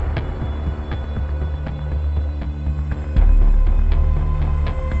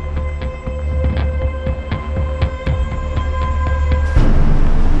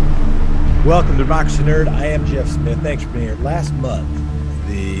Welcome to Democracy Nerd. I am Jeff Smith. Thanks for being here. Last month,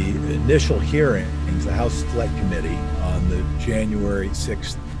 the initial hearings, the House Select Committee on the January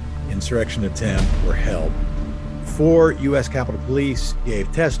 6th insurrection attempt were held. 4 U.S. Capitol Police gave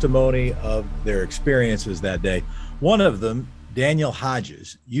testimony of their experiences that day. One of them, Daniel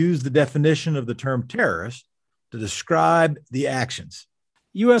Hodges, used the definition of the term terrorist to describe the actions.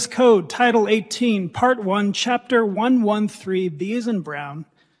 U.S. Code, Title 18, Part 1, Chapter 113, B as in Brown,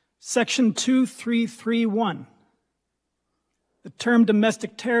 Section 2331. The term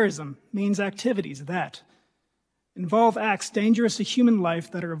domestic terrorism means activities that involve acts dangerous to human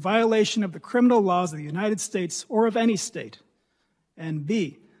life that are a violation of the criminal laws of the United States or of any state, and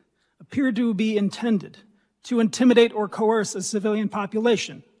B, appear to be intended to intimidate or coerce a civilian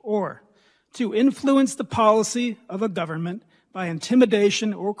population, or to influence the policy of a government by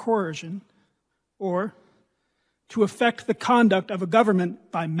intimidation or coercion, or to affect the conduct of a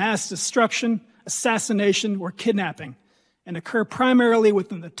government by mass destruction, assassination, or kidnapping, and occur primarily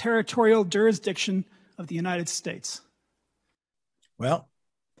within the territorial jurisdiction of the United States. Well,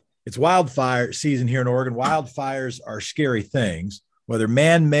 it's wildfire season here in Oregon. Wildfires are scary things, whether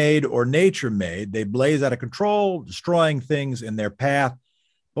man-made or nature-made. They blaze out of control, destroying things in their path.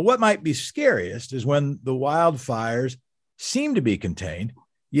 But what might be scariest is when the wildfires seem to be contained,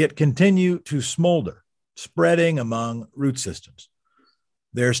 yet continue to smolder, spreading among root systems.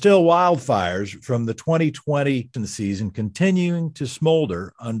 There are still wildfires from the 2020 season continuing to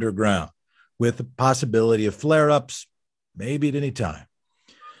smolder underground, with the possibility of flare-ups maybe at any time.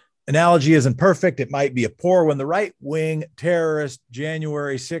 Analogy isn't perfect. It might be a poor one. The right-wing terrorist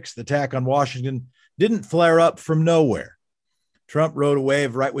January 6th attack on Washington didn't flare up from nowhere. Trump rode a wave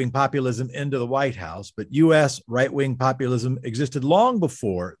of right-wing populism into the White House, but U.S. right-wing populism existed long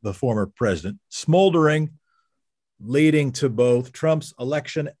before the former president, smoldering, leading to both Trump's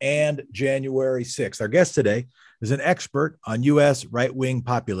election and January 6th. Our guest today is an expert on U.S. right-wing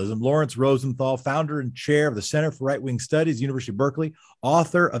populism, Lawrence Rosenthal, founder and chair of the Center for Right-Wing Studies, University of Berkeley,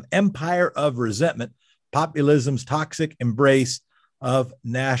 author of Empire of Resentment, Populism's Toxic Embrace of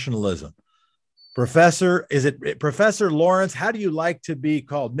Nationalism. Professor Lawrence, how do you like to be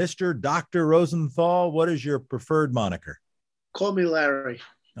called? Mr. Dr. Rosenthal? What is your preferred moniker? Call me Larry.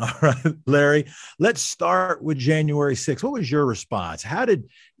 All right, Larry, let's start with January 6th. What was your response? How did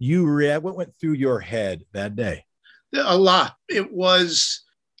you react? What went through your head that day? A lot. It was,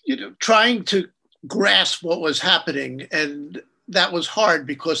 trying to grasp what was happening. And that was hard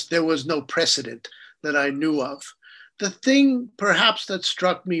because there was no precedent that I knew of. The thing perhaps that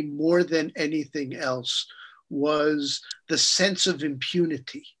struck me more than anything else was the sense of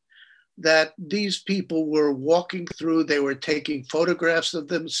impunity that these people were walking through. They were taking photographs of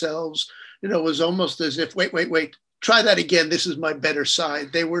themselves. It was almost as if, wait, try that again. This is my better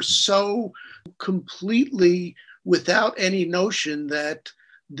side. They were so completely without any notion that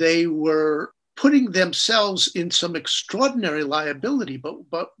they were putting themselves in some extraordinary liability, but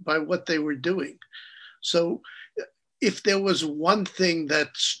by what they were doing. So if there was one thing that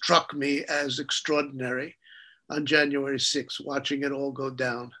struck me as extraordinary on January 6th, watching it all go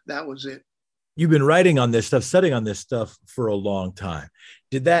down, that was it. You've been writing on this stuff, studying on this stuff for a long time.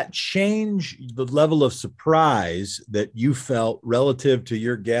 Did that change the level of surprise that you felt relative to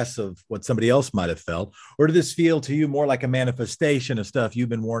your guess of what somebody else might have felt? Or did this feel to you more like a manifestation of stuff you've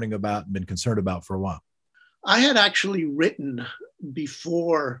been warning about and been concerned about for a while? I had actually written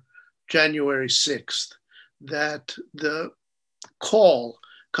before January 6th that the call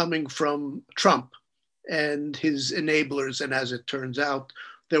coming from Trump and his enablers, and as it turns out,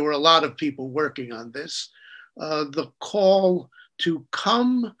 there were a lot of people working on this, the call to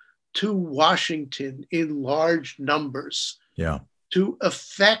come to Washington in large numbers to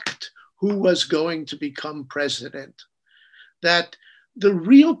affect who was going to become president. That the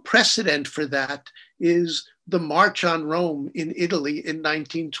real precedent for that is the March on Rome in Italy in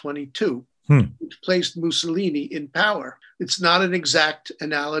 1922. Which placed Mussolini in power. It's not an exact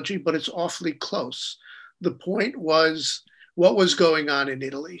analogy, but it's awfully close. The point was what was going on in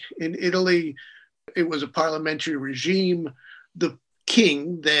Italy. In Italy, it was a parliamentary regime. The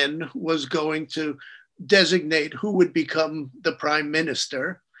king then was going to designate who would become the prime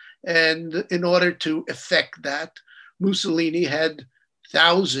minister. And in order to effect that, Mussolini had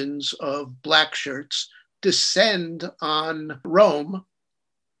thousands of black shirts descend on Rome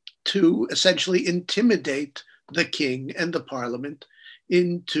to essentially intimidate the king and the parliament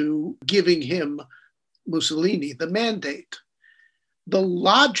into giving him, Mussolini, the mandate. The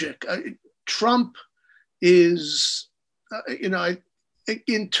logic, Trump is,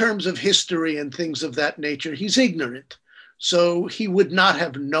 in terms of history and things of that nature, he's ignorant. So he would not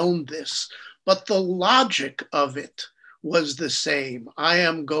have known this. But the logic of it was the same. I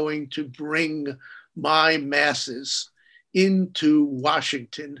am going to bring my masses into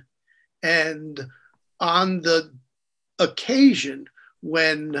Washington. And on the occasion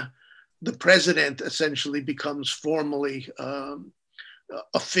when the president essentially becomes formally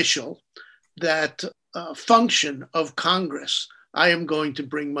official, that function of Congress, I am going to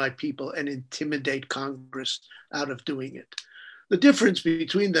bring my people and intimidate Congress out of doing it. The difference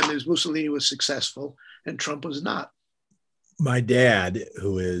between them is Mussolini was successful and Trump was not. My dad,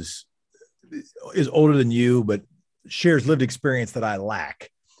 who is older than you, but shares lived experience that I lack.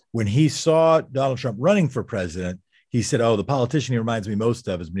 When he saw Donald Trump running for president, he said, "Oh, the politician he reminds me most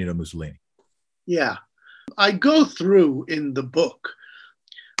of is Benito Mussolini." Yeah. I go through in the book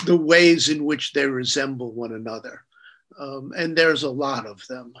the ways in which they resemble one another. And there's a lot of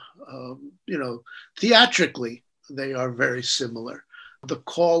them. Theatrically, they are very similar. The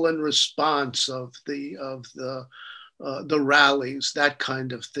call and response of the rallies, that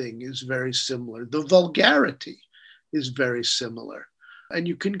kind of thing, is very similar. The vulgarity is very similar. And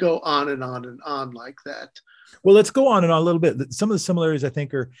you can go on and on and on like that. Well, let's go on and on a little bit. Some of the similarities I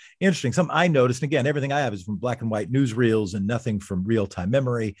think are interesting. Some I noticed, and again, everything I have is from black and white newsreels and nothing from real-time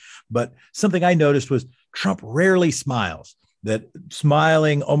memory. But something I noticed was Trump rarely smiles. That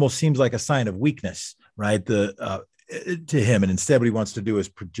smiling almost seems like a sign of weakness, right? To him, and instead what he wants to do is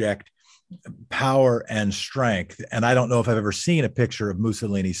project power and strength. And I don't know if I've ever seen a picture of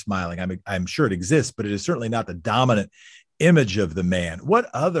Mussolini smiling. I'm sure it exists, but it is certainly not the dominant image of the man. What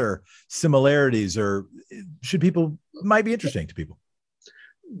other similarities might be interesting to people?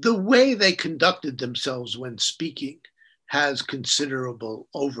 The way they conducted themselves when speaking has considerable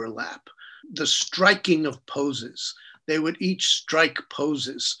overlap. The striking of poses. They would each strike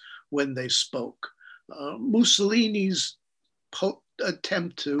poses when they spoke. Mussolini's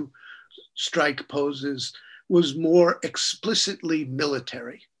attempt to strike poses was more explicitly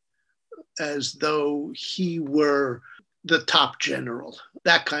military, as though he were the top general,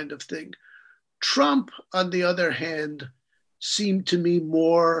 that kind of thing. Trump, on the other hand, seemed to me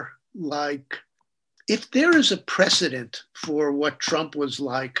more like, if there is a precedent for what Trump was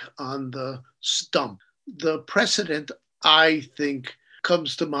like on the stump, the precedent, I think,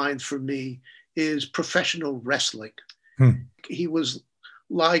 comes to mind for me is professional wrestling. He was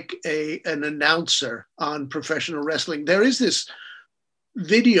like an announcer on professional wrestling. There is this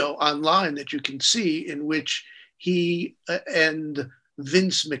video online that you can see in which he and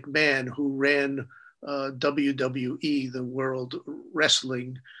Vince McMahon, who ran WWE, the World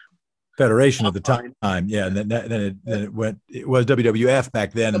Wrestling Federation at the time. Yeah. And then it was WWF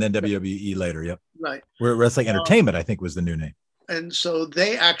back then, and then WWE later. Yep. Right. Where Wrestling Entertainment, I think, was the new name. And so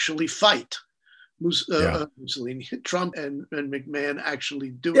they actually fight. Mussolini, Trump and McMahon actually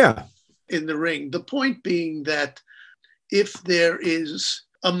do it in the ring. The point being that if there is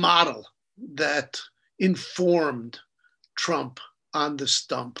a model that informed Trump on the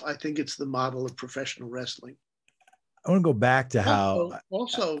stump, I think it's the model of professional wrestling. I want to go back to how.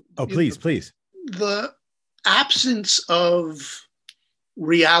 Please. The absence of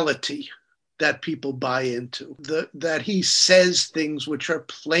reality that people buy into, that he says things which are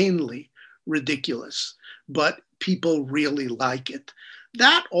plainly ridiculous, but people really like it.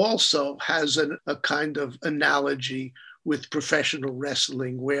 That also has a kind of analogy with professional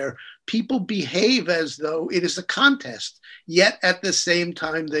wrestling, where people behave as though it is a contest, yet at the same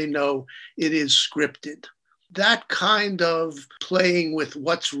time they know it is scripted. That kind of playing with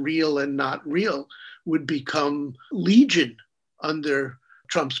what's real and not real would become legion under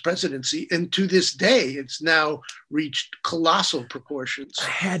Trump's presidency. And to this day, it's now reached colossal proportions. I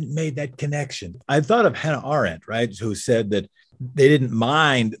hadn't made that connection. I thought of Hannah Arendt, right, who said that they didn't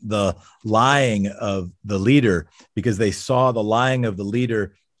mind the lying of the leader because they saw the lying of the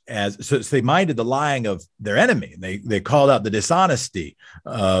leader as, so they minded the lying of their enemy. They called out the dishonesty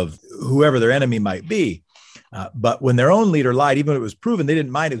of whoever their enemy might be. But when their own leader lied, even when it was proven, they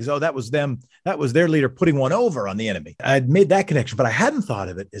didn't mind it because, that was them. That was their leader putting one over on the enemy. I'd made that connection, but I hadn't thought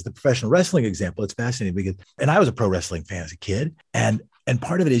of it as the professional wrestling example. It's fascinating because, and I was a pro wrestling fan as a kid, and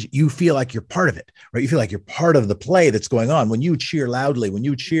part of it is you feel like you're part of it, right? You feel like you're part of the play that's going on. When you cheer loudly, when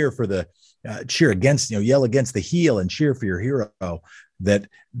you cheer for the cheer against, yell against the heel and cheer for your hero,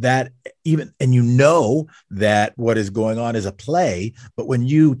 that even, and that what is going on is a play, but when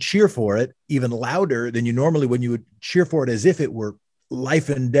you cheer for it even louder than you normally, when you would cheer for it as if it were life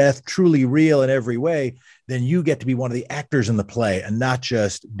and death, truly real in every way, then you get to be one of the actors in the play and not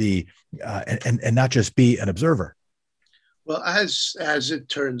just be and not just be an observer. Well, as it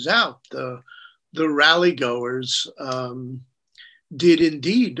turns out, the the rally goers did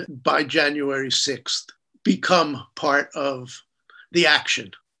indeed, by January 6th, become part of the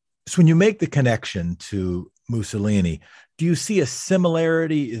action. So when you make the connection to Mussolini, do you see a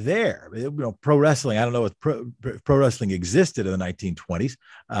similarity there? Pro wrestling, I don't know if pro wrestling existed in the 1920s,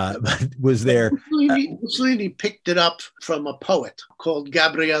 but was there... Mussolini picked it up from a poet called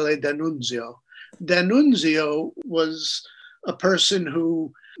Gabriele D'Annunzio. D'Annunzio was a person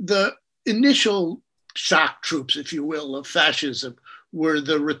who, the initial shock troops, if you will, of fascism were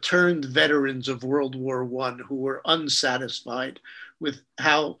the returned veterans of World War I who were unsatisfied with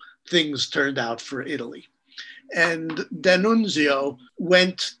how things turned out for Italy. And D'Annunzio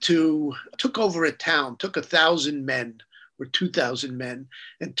took over a town, took 1,000 men or 2,000 men,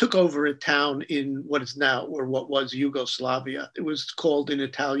 and took over a town in what is now, or what was, Yugoslavia. It was called in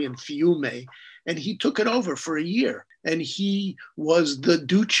Italian Fiume, and he took it over for a year. And he was the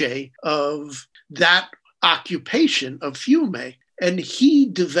duce of that occupation of Fiume. And he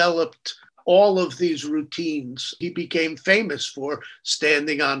developed all of these routines. He became famous for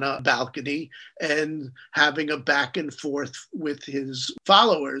standing on a balcony and having a back and forth with his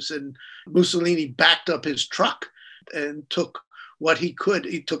followers. And Mussolini backed up his truck and took what he could.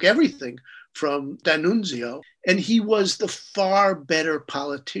 He took everything from D'Annunzio, and he was the far better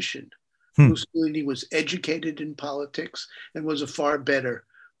politician. Mussolini was educated in politics and was a far better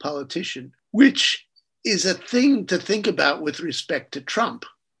politician, which is a thing to think about with respect to Trump.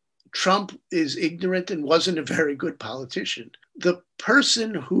 Trump is ignorant and wasn't a very good politician. The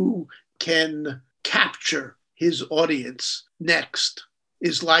person who can capture his audience next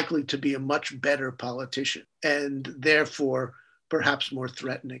is likely to be a much better politician and therefore perhaps more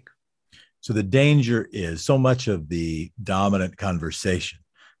threatening. So the danger is, so much of the dominant conversation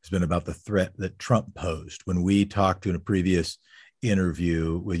has been about the threat that Trump posed. When we talked in a previous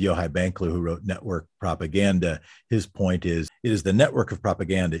interview with Yochai Benkler, who wrote Network Propaganda, his point is, it is the network of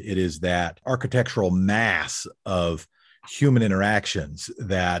propaganda. It is that architectural mass of human interactions,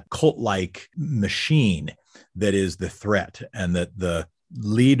 that cult-like machine that is the threat, and that the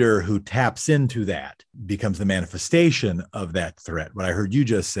leader who taps into that becomes the manifestation of that threat. What I heard you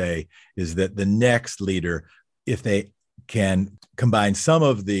just say is that the next leader, if they can combine some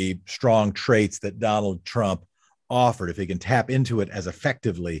of the strong traits that Donald Trump offered, if he can tap into it as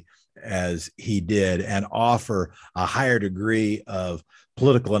effectively as he did and offer a higher degree of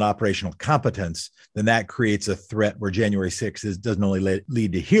political and operational competence, then that creates a threat where January 6th doesn't only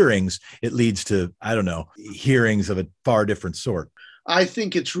lead to hearings, it leads to, hearings of a far different sort. I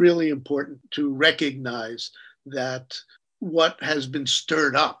think it's really important to recognize that what has been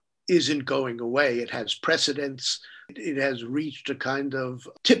stirred up isn't going away. It has precedents. It has reached a kind of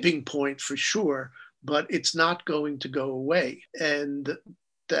tipping point for sure, but it's not going to go away. And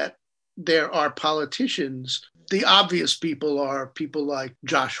that there are politicians, the obvious people are people like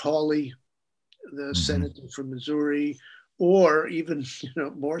Josh Hawley, the senator from Missouri, or even,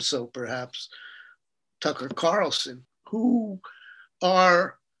 more so perhaps, Tucker Carlson, who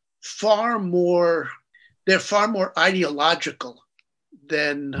are far more ideological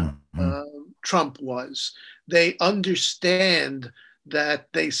than Trump was. They understand that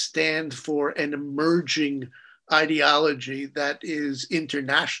they stand for an emerging ideology that is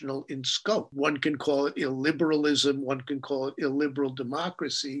international in scope. One can call it illiberalism, one can call it illiberal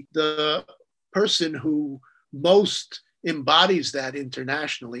democracy. The person who most embodies that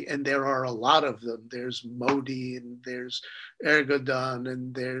internationally, and there are a lot of them. There's Modi, and there's Erdogan,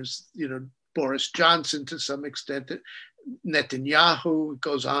 and there's Boris Johnson to some extent, Netanyahu, it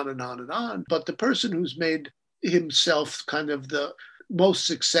goes on and on and on. But the person who's made himself kind of the most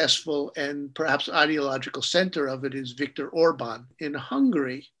successful and perhaps ideological center of it is Viktor Orban. In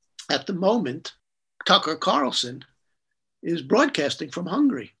Hungary, at the moment, Tucker Carlson is broadcasting from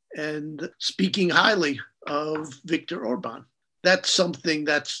Hungary and speaking highly of Viktor Orban. That's something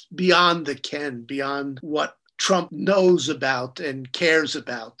that's beyond the ken, beyond what Trump knows about and cares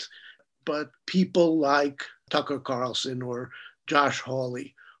about. But people like Tucker Carlson or Josh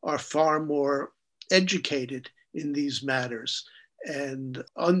Hawley are far more educated in these matters and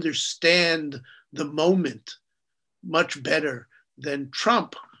understand the moment much better than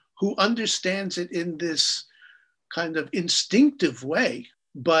Trump, who understands it in this kind of instinctive way,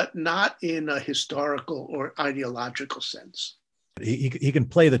 but not in a historical or ideological sense. He can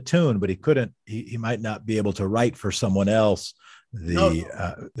play the tune, but he might not be able to write for someone else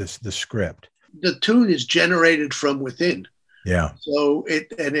the script. The tune is generated from within. Yeah. So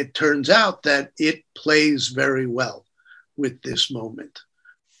it turns out that it plays very well with this moment.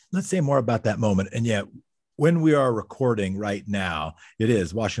 Let's say more about that moment. And yet, when we are recording right now, it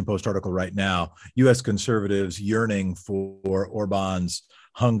is Washington Post article right now, U.S. conservatives yearning for Orban's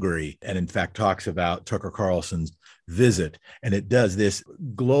Hungary, and in fact talks about Tucker Carlson's visit. And it does this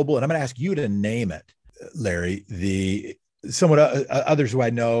global, and I'm going to ask you to name it, Larry, the somewhat others who I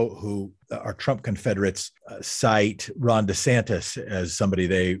know who are Trump Confederates cite Ron DeSantis as somebody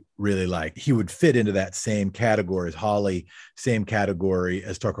they really like. He would fit into that same category as Hawley, same category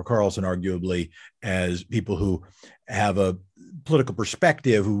as Tucker Carlson, arguably, as people who have a political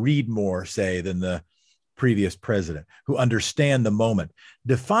perspective, who read more, say, than the previous president, who understand the moment.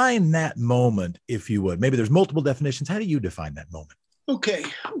 Define that moment, if you would. Maybe there's multiple definitions. How do you define that moment? Okay,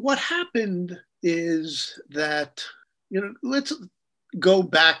 what happened is that, let's go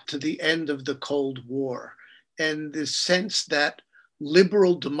back to the end of the Cold War and the sense that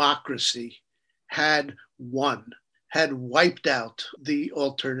liberal democracy had won, had wiped out the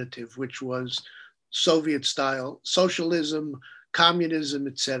alternative, which was Soviet-style socialism, communism,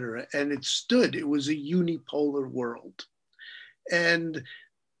 etc. And it was a unipolar world. And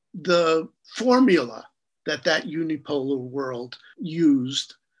the formula that unipolar world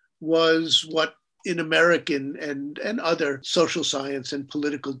used was what in American and other social science and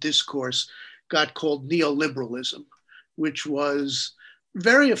political discourse got called neoliberalism, which was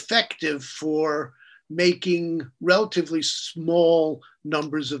very effective for making relatively small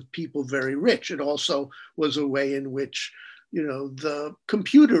numbers of people very rich. It also was a way in which the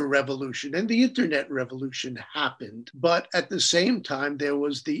computer revolution and the internet revolution happened. But at the same time, there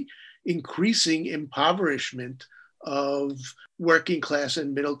was the increasing impoverishment of working class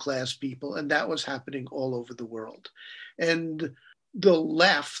and middle class people, and that was happening all over the world. And the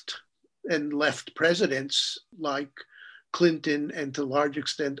left and left presidents like Clinton and to a large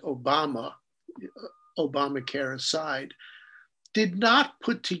extent Obama, Obamacare aside, did not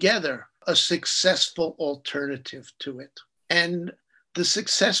put together a successful alternative to it. And the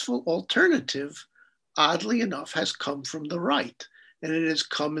successful alternative, oddly enough, has come from the right, and it has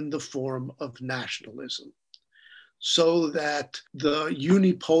come in the form of nationalism. So that the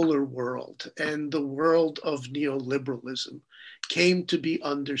unipolar world and the world of neoliberalism came to be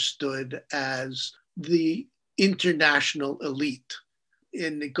understood as the international elite.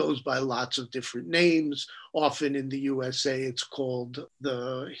 And it goes by lots of different names. Often in the USA, it's called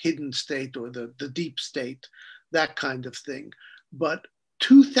the hidden state or the deep state, that kind of thing. But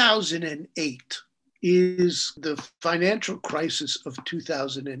 2008 is the financial crisis of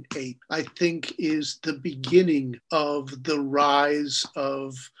 2008, I think, is the beginning of the rise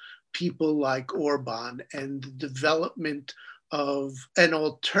of people like Orban and the development of an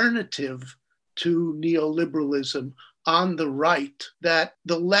alternative to neoliberalism on the right that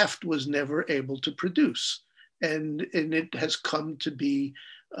the left was never able to produce. And it has come to be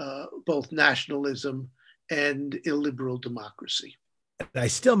both nationalism and illiberal democracy. I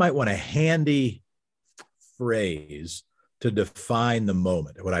still might want a handy phrase to define the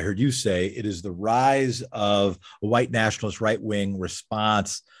moment. What I heard you say, it is the rise of a white nationalist right-wing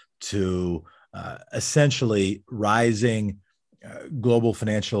response to essentially rising global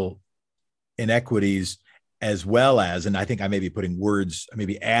financial inequities, as well as, and I think I may be putting words,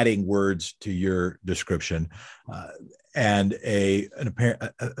 maybe adding words to your description, and a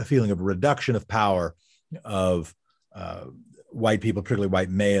feeling of reduction of power of white people, particularly white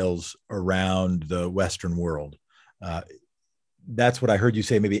males, around the Western world. That's what I heard you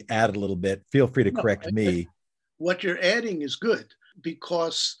say. Maybe add a little bit. Feel free to correct me. What you're adding is good,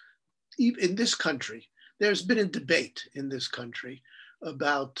 because even in this country, there's been a debate in this country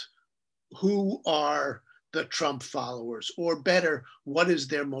about who are the Trump followers, or better, what is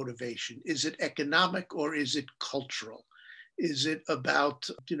their motivation? Is it economic or is it cultural? Is it about,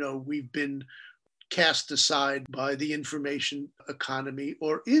 we've been cast aside by the information economy,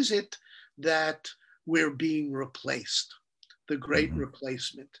 or is it that we're being replaced, the great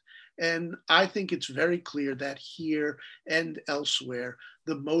replacement? And I think it's very clear that here and elsewhere,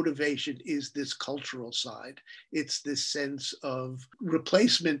 the motivation is this cultural side. It's this sense of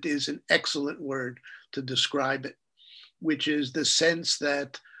replacement is an excellent word to describe it, which is the sense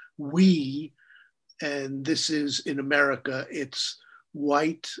that we, and this is in America, it's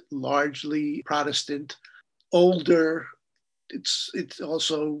white, largely Protestant, older. It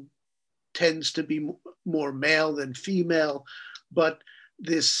also tends to be more male than female, but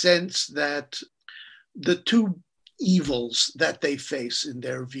this sense that the two evils that they face in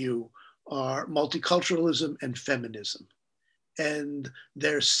their view are multiculturalism and feminism. And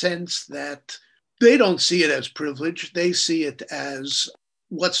their sense that they don't see it as privilege, they see it as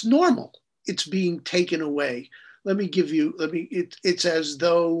what's normal. It's being taken away. It's as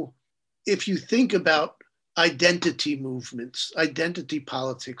though if you think about identity movements, identity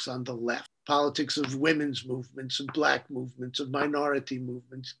politics on the left, politics of women's movements, of Black movements, of minority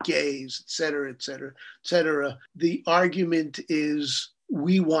movements, gays, et cetera, et cetera, et cetera. The argument is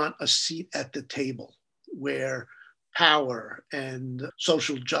we want a seat at the table where power and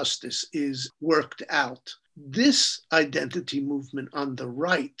social justice is worked out. This identity movement on the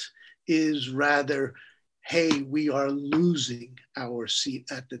right is rather, hey, we are losing our seat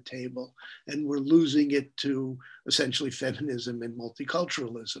at the table, and we're losing it to essentially feminism and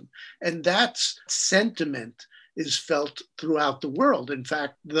multiculturalism. And that sentiment is felt throughout the world. In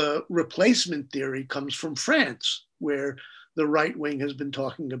fact, the replacement theory comes from France, where the right wing has been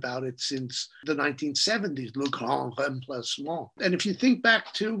talking about it since the 1970s, le grand remplacement. And if you think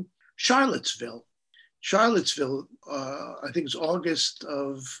back to Charlottesville, I think it's August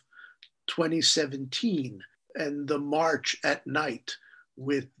of 2017, and the march at night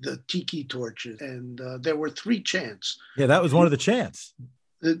with the tiki torches. And there were three chants. Yeah, that was one of the chants.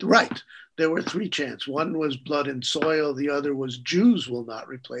 Right. There were three chants. One was blood and soil. The other was Jews will not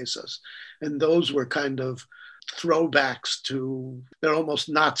replace us. And those were kind of throwbacks to, they're almost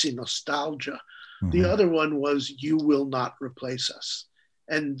Nazi nostalgia. Mm-hmm. The other one was you will not replace us.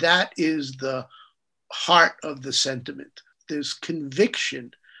 And that is the heart of the sentiment. There's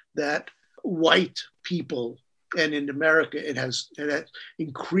conviction that white people, and in America it has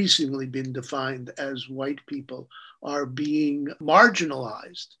increasingly been defined as white people, are being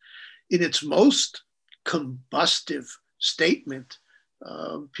marginalized. In its most combustive statement,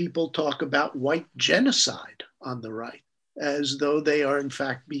 people talk about white genocide on the right, as though they are in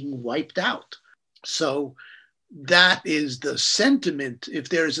fact being wiped out. So that is the sentiment. If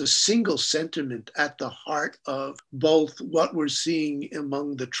there's a single sentiment at the heart of both what we're seeing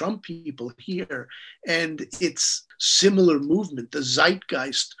among the Trump people here and its similar movement, the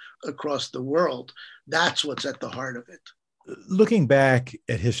zeitgeist across the world, that's what's at the heart of it. Looking back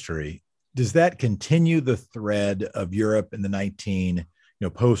at history, does that continue the thread of Europe in the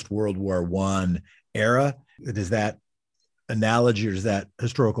post-World War I era? Does that analogy or does that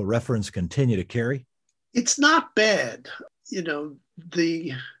historical reference continue to carry? It's not bad.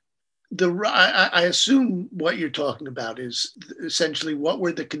 I assume what you're talking about is essentially what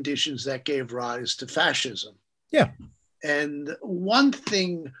were the conditions that gave rise to fascism. Yeah. And one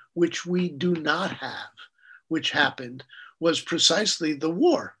thing which we do not have, which happened, was precisely the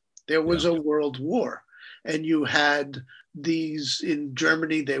war. There was a world war. And you had these, in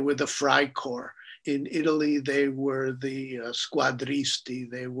Germany, they were the Freikorps. In Italy, they were the squadristi.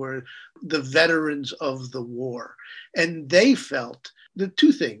 They were the veterans of the war. And they felt the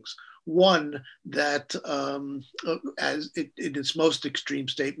two things. One, that as in its most extreme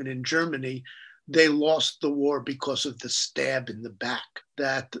statement in Germany, they lost the war because of the stab in the back,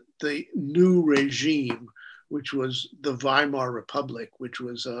 that the new regime, which was the Weimar Republic, which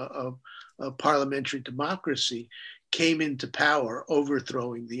was a parliamentary democracy, came into power,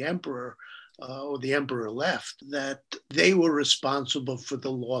 overthrowing the emperor, or the emperor left, that they were responsible for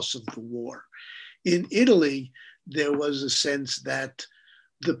the loss of the war. In Italy, there was a sense that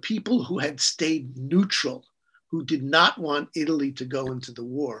the people who had stayed neutral, who did not want Italy to go into the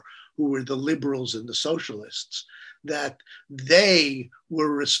war, who were the liberals and the socialists, that they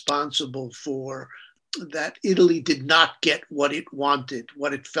were responsible for that Italy did not get what it wanted,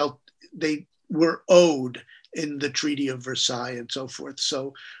 what it felt they were owed in the Treaty of Versailles and so forth.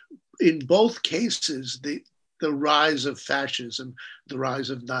 So in both cases, the rise of fascism, the rise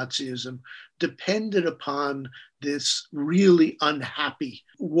of Nazism, depended upon this really unhappy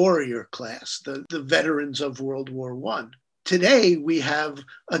warrior class, the veterans of World War I. Today, we have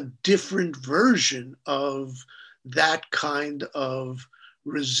a different version of that kind of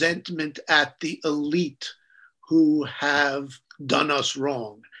resentment at the elite who have done us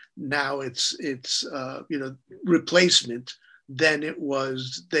wrong. Now it's replacement. Then it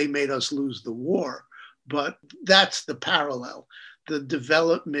was they made us lose the war. But that's the parallel, the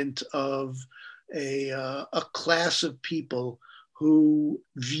development of a class of people who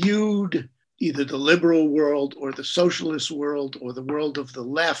viewed either the liberal world or the socialist world or the world of the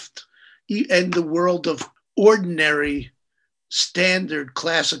left and the world of ordinary standard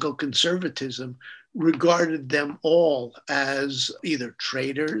classical conservatism, regarded them all as either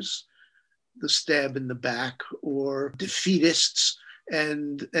traitors, the stab in the back, or defeatists,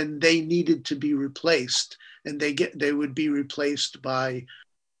 and they needed to be replaced, and they would be replaced by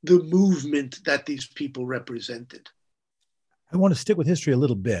the movement that these people represented. I want to stick with history a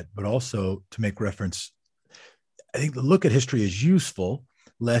little bit, but also to make reference, I think the look at history is useful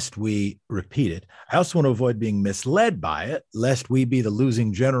lest we repeat it. I also want to avoid being misled by it, lest we be the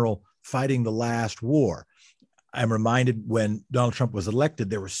losing general fighting the last war. I'm reminded when Donald Trump was elected,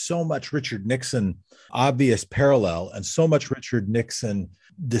 there was so much Richard Nixon obvious parallel and so much Richard Nixon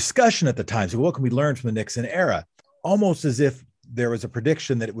discussion at the time. So what can we learn from the Nixon era? Almost as if there was a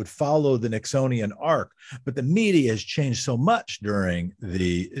prediction that it would follow the Nixonian arc. But the media has changed so much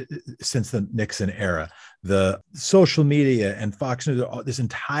since the Nixon era. The social media and Fox News, this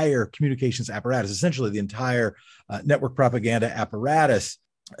entire communications apparatus, essentially the entire network propaganda apparatus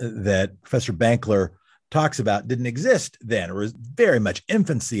that Professor Bankler talks about didn't exist then, or was very much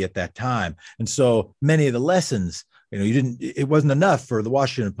infancy at that time. And so many of the lessons, it wasn't enough for the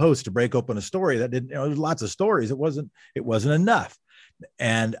Washington Post to break open a story that didn't, there's lots of stories. It wasn't enough.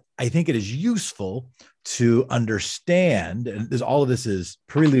 And I think it is useful to understand, and all of this is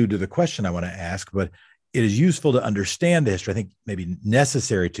prelude to the question I want to ask, but it is useful to understand the history. I think maybe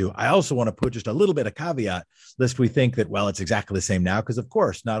necessary to. I also want to put just a little bit of caveat, lest we think that, well, it's exactly the same now, because of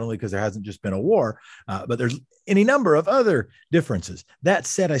course, not only because there hasn't just been a war, but there's any number of other differences. That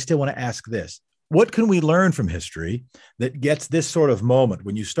said, I still want to ask this. What can we learn from history that gets this sort of moment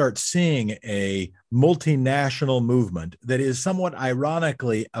when you start seeing a multinational movement that is somewhat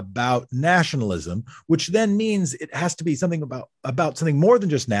ironically about nationalism, which then means it has to be something about something more than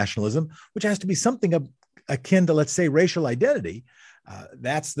just nationalism, which has to be something akin to, let's say, racial identity.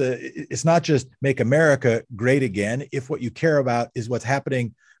 It's not just make America great again. If what you care about is what's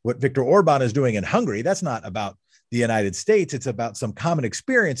happening, what Viktor Orban is doing in Hungary, that's not about the United States. It's about some common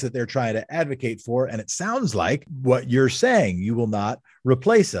experience that they're trying to advocate for. And it sounds like what you're saying, you will not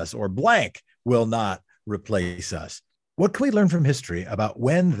replace us, or blank will not replace us. What can we learn from history about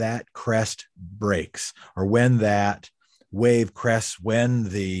when that crest breaks, or when that wave crests, when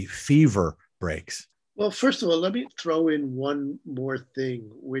the fever breaks? Well, first of all, let me throw in one more thing,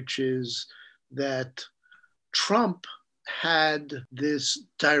 which is that Trump had this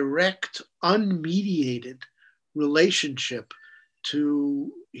direct, unmediated relationship to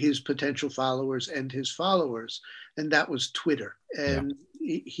his potential followers and his followers, and that was Twitter. And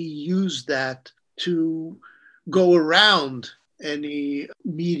he used that to go around any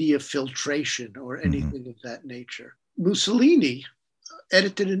media filtration or anything of that nature. Mussolini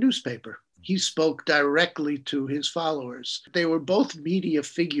edited a newspaper. He spoke directly to his followers. They were both media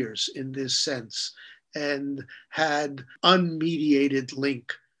figures in this sense and had unmediated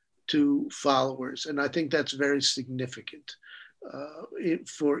link to followers. And I think that's very significant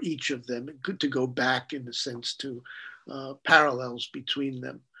for each of them. Good to go back in the sense to parallels between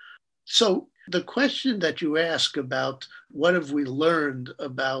them. So the question that you ask about what have we learned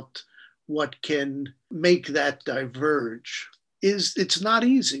about what can make that diverge is it's not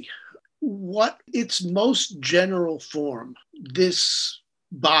easy. What its most general form, this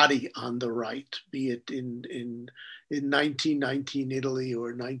body on the right, be it in 1919 Italy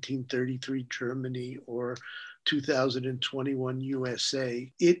or 1933 Germany or 2021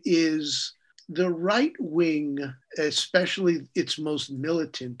 USA, it is the right wing, especially its most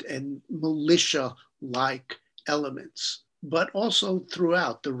militant and militia-like elements, but also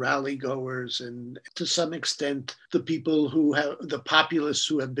throughout the rally goers and to some extent the people who have, the populists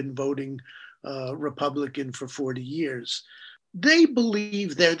who have been voting Republican for 40 years. They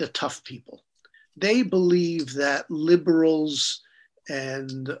believe they're the tough people. They believe that liberals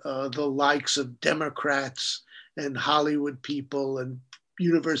and the likes of Democrats and Hollywood people and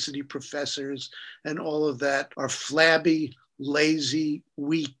university professors and all of that are flabby, lazy,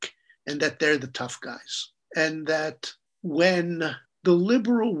 weak, and that they're the tough guys. And that when the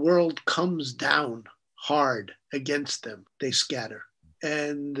liberal world comes down hard against them, they scatter.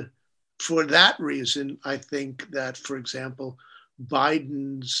 And for that reason, I think that, for example,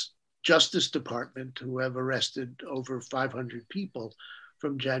 Biden's Justice Department, who have arrested over 500 people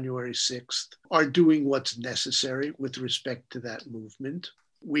from January 6th, are doing what's necessary with respect to that movement.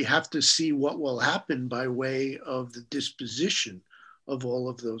 We have to see what will happen by way of the disposition of all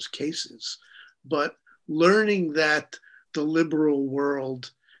of those cases. But learning that the liberal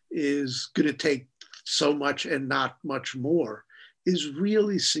world is going to take so much and not much more is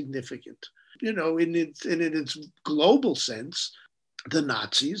really significant. You know, in its global sense, the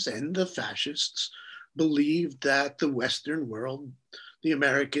Nazis and the fascists believed that the Western world, the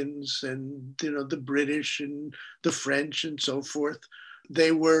Americans and, you know, the British and the French and so forth,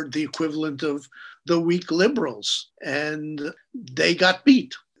 they were the equivalent of the weak liberals, and they got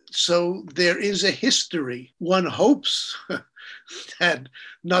beat. So there is a history. One hopes that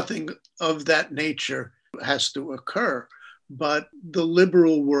nothing of that nature has to occur. But the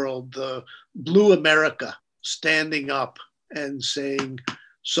liberal world, the blue America, standing up and saying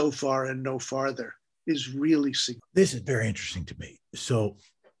so far and no farther is really significant. This is very interesting to me. So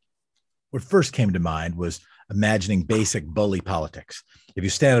what first came to mind was imagining basic bully politics. If you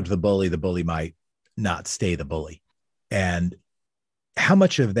stand up to the bully might not stay the bully. And how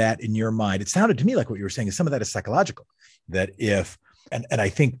much of that in your mind, it sounded to me like what you were saying is some of that is psychological, that if, and I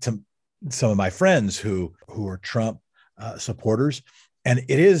think to some of my friends who are Trump supporters, and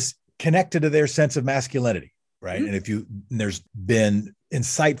it is connected to their sense of masculinity, right? Mm-hmm. And there's been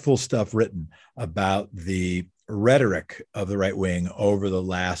insightful stuff written about the rhetoric of the right wing over the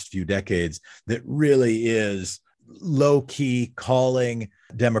last few decades that really is low key calling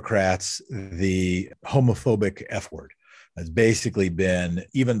Democrats the homophobic F word. It's basically been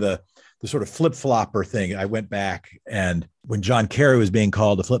even the sort of flip-flopper thing. I went back, and when John Kerry was being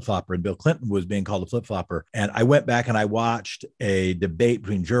called a flip-flopper and Bill Clinton was being called a flip-flopper, and I went back and I watched a debate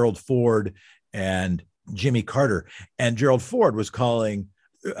between Gerald Ford and Jimmy Carter, and Gerald Ford was calling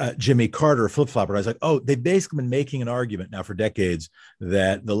Jimmy Carter a flip-flopper. I was like, oh, they've basically been making an argument now for decades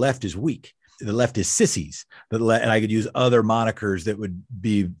that the left is weak. The left is sissies. And I could use other monikers that would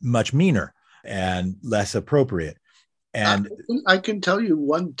be much meaner and less appropriate. And I can tell you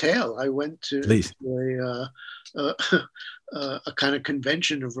one tale. I went to a kind of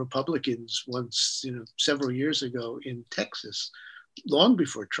convention of Republicans once, several years ago in Texas, long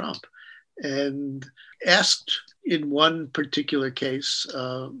before Trump, and asked in one particular case,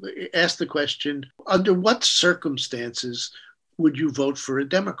 asked the question, under what circumstances would you vote for a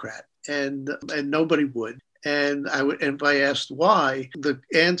Democrat? And nobody would. And if I asked why, the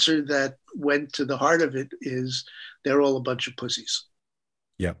answer that went to the heart of it is they're all a bunch of pussies.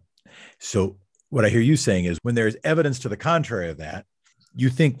 Yeah. So what I hear you saying is when there's evidence to the contrary of that, you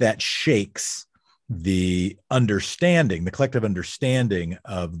think that shakes the understanding, the collective understanding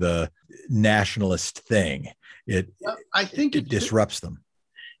of the nationalist thing. I think it disrupts them.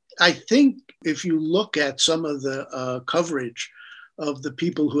 I think if you look at some of the coverage of the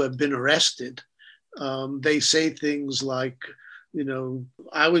people who have been arrested, they say things like,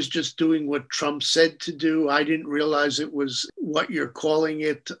 I was just doing what Trump said to do. I didn't realize it was what you're calling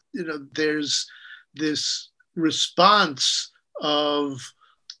it. There's this response of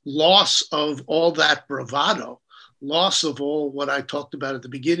loss of all that bravado, loss of all what I talked about at the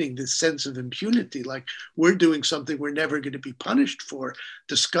beginning, this sense of impunity, like we're doing something we're never going to be punished for.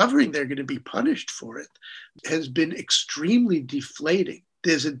 Discovering they're going to be punished for it has been extremely deflating.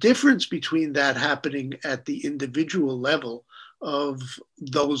 There's a difference between that happening at the individual level of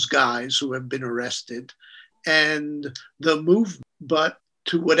those guys who have been arrested and the movement, but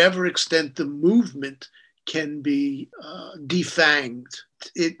to whatever extent the movement can be defanged,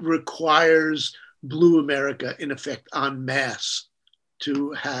 it requires Blue America, in effect, en masse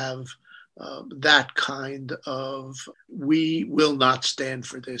to have that kind of we will not stand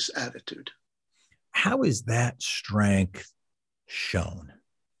for this attitude. How is that strength shown?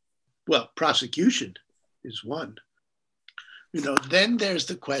 Well, prosecution is one. Then there's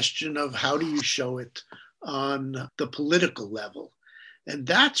the question of how do you show it on the political level? And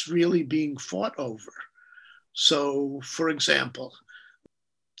that's really being fought over. So, for example,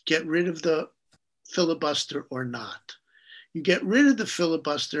 get rid of the filibuster or not. You get rid of the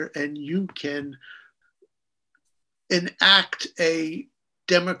filibuster and you can enact a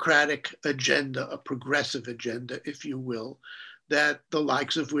democratic agenda, a progressive agenda, if you will, that the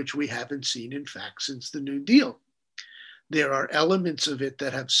likes of which we haven't seen, in fact, since the New Deal. There are elements of it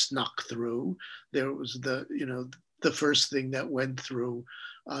that have snuck through. There was the first thing that went through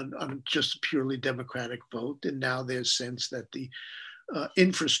on just a purely democratic vote. And now there's sense that the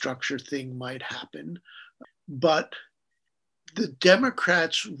infrastructure thing might happen. But the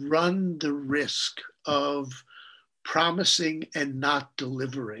Democrats run the risk of promising and not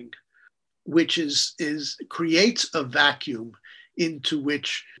delivering, which creates a vacuum into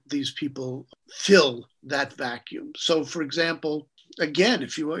which these people fill that vacuum. So, for example, again,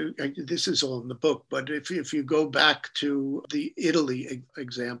 this is all in the book, but if you go back to the Italy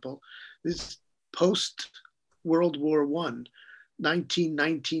example, this post-World War I,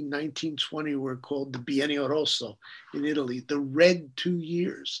 1919, 1920 were called the Biennio Rosso in Italy, the Red 2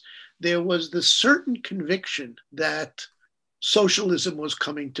 years. There was the certain conviction that socialism was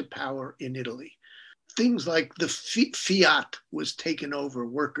coming to power in Italy. Things like the fiat was taken over,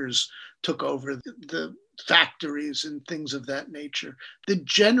 workers took over the factories and things of that nature. The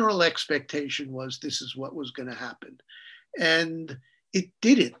general expectation was this is what was going to happen. And it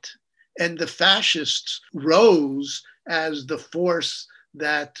didn't. And the fascists rose as the force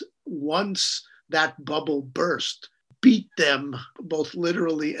that once that bubble burst, beat them both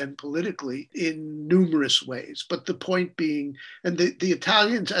literally and politically in numerous ways. But the point being, and the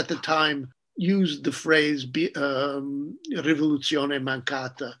Italians at the time used the phrase rivoluzione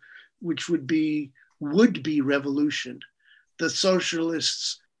mancata, which would be revolution. The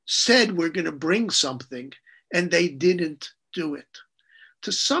socialists said we're going to bring something, and they didn't do it.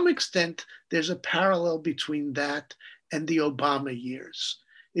 To some extent, there's a parallel between that and the Obama years.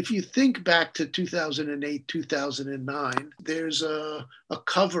 If you think back to 2008, 2009, there's a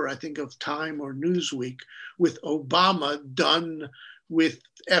cover, I think, of Time or Newsweek with Obama done with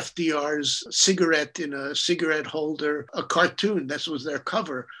FDR's cigarette in a cigarette holder, a cartoon. That was their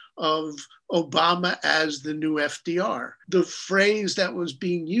cover of Obama as the new FDR. The phrase that was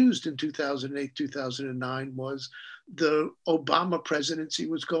being used in 2008, 2009 was the Obama presidency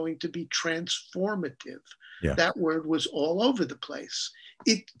was going to be transformative. Yeah. That word was all over the place.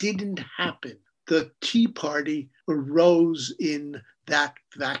 It didn't happen. The Tea Party arose in that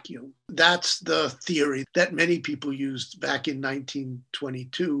vacuum. That's the theory that many people used back in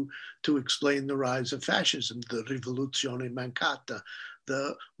 1922 to explain the rise of fascism, the rivoluzione mancata,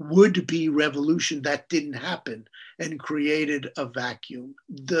 the would-be revolution that didn't happen and created a vacuum.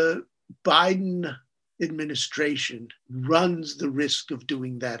 The Biden administration runs the risk of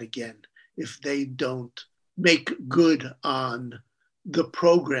doing that again if they don't make good on the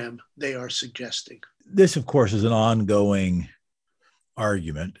program they are suggesting. This, of course, is an ongoing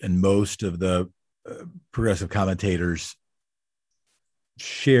argument, and most of the progressive commentators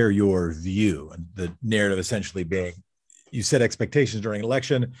share your view. And the narrative essentially being, you set expectations during an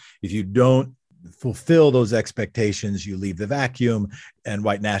election. If you don't fulfill those expectations, you leave the vacuum, and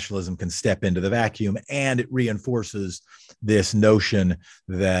white nationalism can step into the vacuum. And it reinforces this notion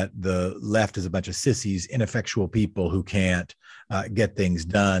that the left is a bunch of sissies, ineffectual people who can't get things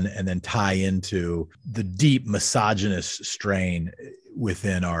done, and then tie into the deep misogynist strain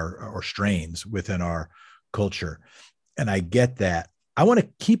within our strains within our culture. And I get that. I want to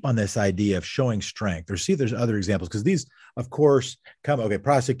keep on this idea of showing strength, or see if there's other examples, because these, of course,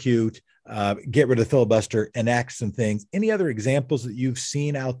 prosecute, get rid of the filibuster, enact some things. Any other examples that you've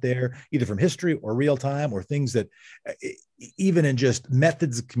seen out there, either from history or real time, or things that even in just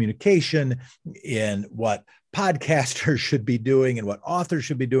methods of communication, in what podcasters should be doing and what authors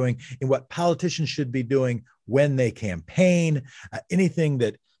should be doing and what politicians should be doing when they campaign, anything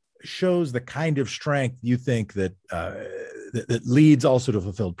that shows the kind of strength you think that that leads also to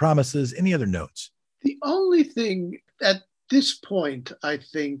fulfilled promises? Any other notes? The only thing at this point, I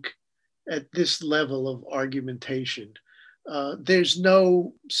think, at this level of argumentation, there's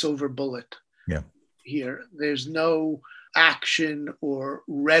no silver bullet here. There's no action or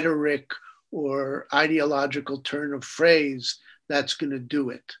rhetoric or ideological turn of phrase that's going to do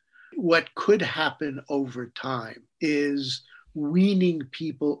it. What could happen over time is weaning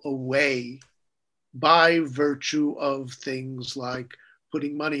people away by virtue of things like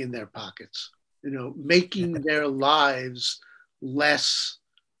putting money in their pockets, making their lives less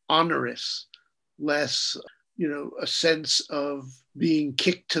onerous, less, a sense of being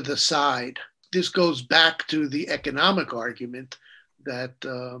kicked to the side. This goes back to the economic argument that,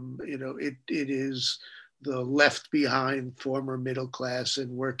 it is the left behind former middle class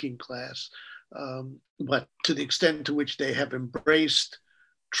and working class. But to the extent to which they have embraced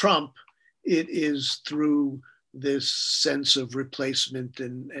Trump, it is through this sense of replacement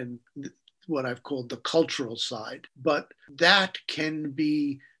and what I've called the cultural side. But that can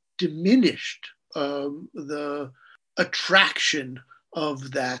be diminished. The attraction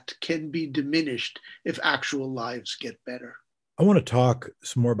of that can be diminished if actual lives get better. I want to talk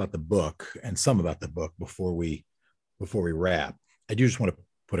some more about the book and some about the book before we wrap. I do just want to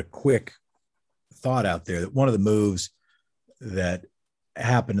put a quick thought out there that one of the moves that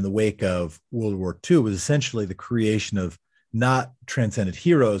happened in the wake of World War II was essentially the creation of not transcendent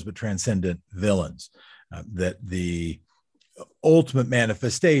heroes, but transcendent villains. That the ultimate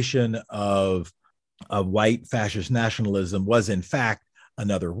manifestation of white fascist nationalism was, in fact,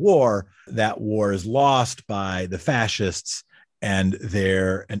 another war. That war is lost by the fascists and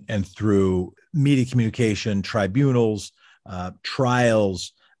through media communication, tribunals,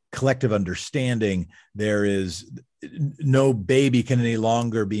 trials, collective understanding. There is no baby can any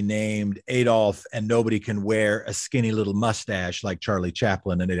longer be named Adolf, and nobody can wear a skinny little mustache like Charlie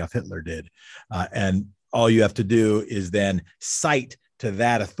Chaplin and Adolf Hitler did. And all you have to do is then cite to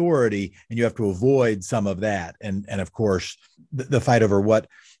that authority, and you have to avoid some of that. And of course, the fight over what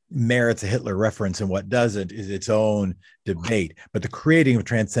merits a Hitler reference and what doesn't is its own debate. But the creating of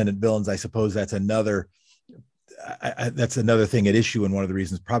transcendent villains, I suppose that's another thing at issue, and one of the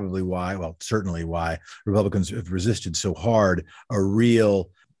reasons certainly why Republicans have resisted so hard a real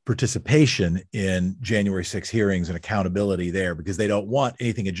participation in January 6 hearings and accountability there, because they don't want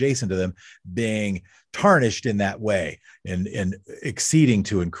anything adjacent to them being tarnished in that way and exceeding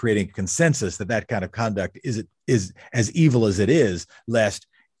to and creating consensus that kind of conduct is as evil as it is, lest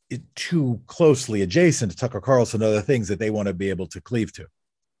it too closely adjacent to Tucker Carlson and other things that they want to be able to cleave to.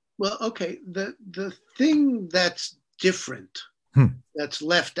 Well, okay, the thing that's different, that's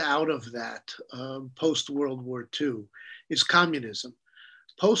left out of that post-World War II is communism.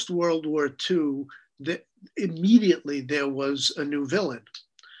 Post-World War II, immediately there was a new villain.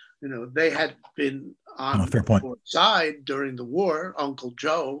 You know, they had been on the side during the war, Uncle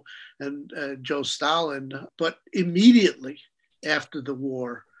Joe and Joe Stalin, but immediately after the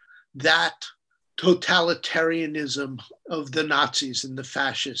war, that totalitarianism of the Nazis and the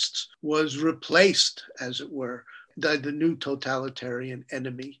fascists was replaced, as it were, by the new totalitarian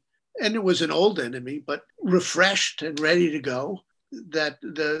enemy. And it was an old enemy, but refreshed and ready to go, that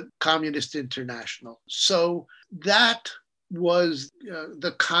the Communist International. So that was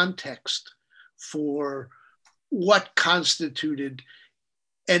the context for what constituted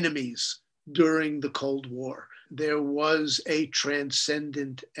enemies during the Cold War. There was a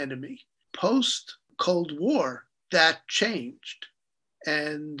transcendent enemy. Post-Cold War, that changed.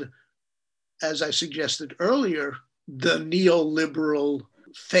 And as I suggested earlier, the neoliberal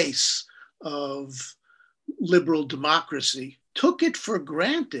face of liberal democracy took it for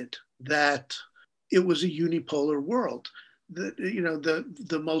granted that it was a unipolar world.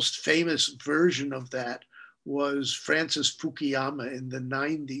 The most famous version of that was Francis Fukuyama in the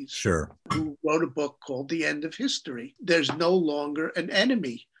 90s, sure, who wrote a book called The End of History. There's no longer an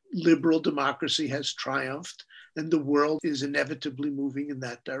enemy. Liberal democracy has triumphed, and the world is inevitably moving in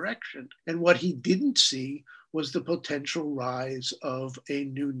that direction. And what he didn't see was the potential rise of a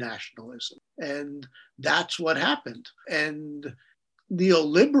new nationalism. And that's what happened. And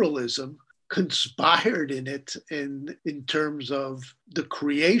neoliberalism conspired in it in terms of the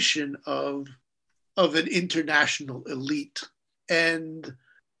creation of an international elite. And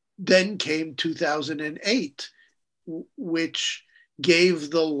then came 2008, which gave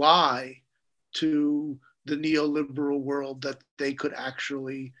the lie to the neoliberal world that they could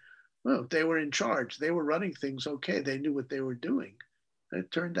actually, well, they were in charge. They were running things okay. They knew what they were doing. And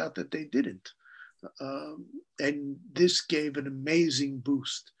it turned out that they didn't. And this gave an amazing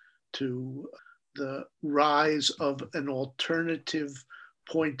boost to the rise of an alternative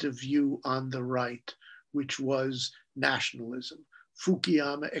point of view on the right, which was nationalism.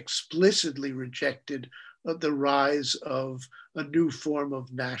 Fukuyama explicitly rejected the rise of a new form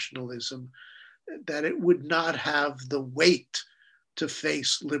of nationalism, that it would not have the weight to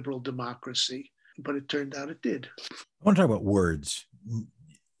face liberal democracy, but it turned out it did. I want to talk about words.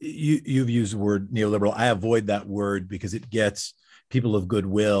 You've used the word neoliberal. I avoid that word because it gets people of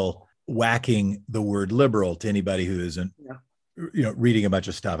goodwill whacking the word liberal to anybody who isn't, reading a bunch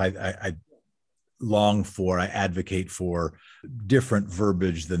of stuff. I advocate for different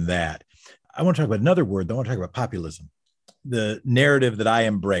verbiage than that. I want to talk about another word, though. I want to talk about populism. The narrative that I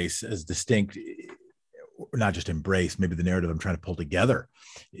embrace as distinct, not just embrace, maybe the narrative I'm trying to pull together,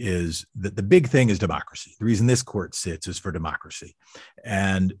 is that the big thing is democracy. The reason this court sits is for democracy.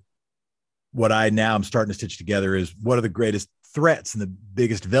 And what I now am starting to stitch together is what are the greatest threats and the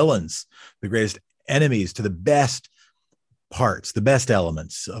biggest villains, the greatest enemies to the best parts, the best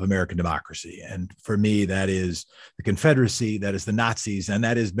elements of American democracy. And for me, that is the Confederacy, that is the Nazis, and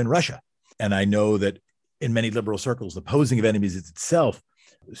that has been Russia. And I know that in many liberal circles, the posing of enemies is itself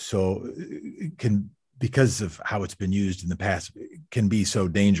because of how it's been used in the past, can be so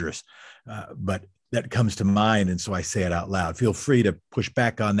dangerous. But that comes to mind, and so I say it out loud. Feel free to push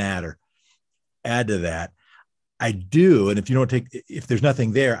back on that or add to that. I do, and if there's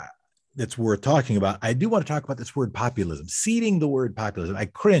nothing there that's worth talking about, I do want to talk about this word populism, seeding the word populism. I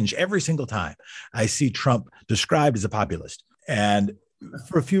cringe every single time I see Trump described as a populist, and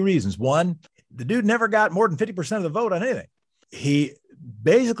for a few reasons. One, the dude never got more than 50% of the vote on anything. He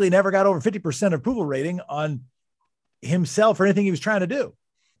basically never got over 50% approval rating on himself or anything he was trying to do.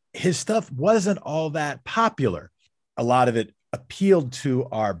 His stuff wasn't all that popular. A lot of it appealed to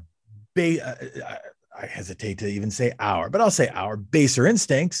our I hesitate to even say but I'll say our baser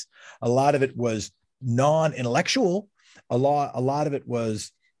instincts. A lot of it was non-intellectual. A lot of it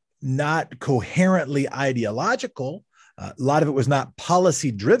was not coherently ideological. A lot of it was not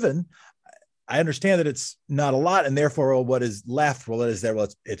policy driven. I understand that it's not a lot, and therefore what is left, what is there? Well,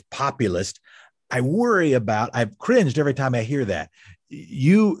 it's populist. I've cringed every time I hear that.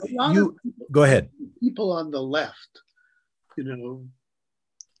 You go ahead. People on the left,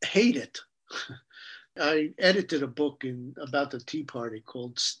 hate it. I edited a book about the Tea Party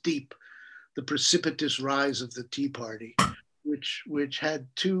called Steep, The Precipitous Rise of the Tea Party, which had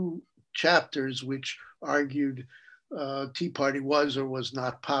two chapters which argued Tea Party was or was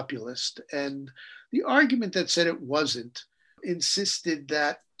not populist. And the argument that said it wasn't insisted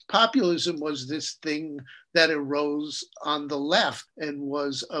that populism was this thing that arose on the left and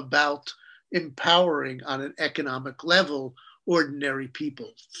was about empowering on an economic level ordinary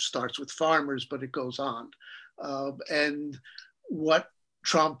people. Starts with farmers, but it goes on. And what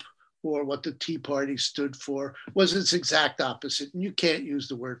Trump or what the Tea Party stood for was its exact opposite. And you can't use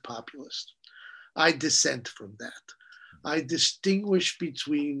the word populist. I dissent from that. I distinguish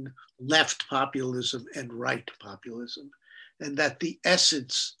between left populism and right populism, and that the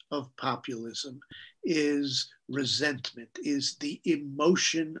essence of populism is resentment, is the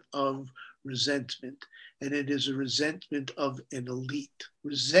emotion of resentment, and it is a resentment of an elite.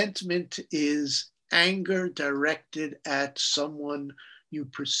 Resentment is anger directed at someone you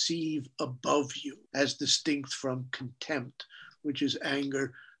perceive above you, as distinct from contempt, which is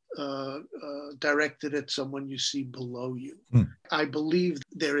anger directed at someone you see below you. I believe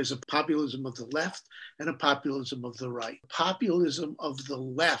there is a populism of the left and a populism of the right. Populism of the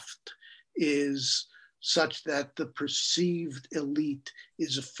left is such that the perceived elite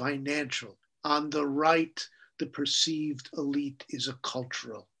is a financial. On the right, the perceived elite is a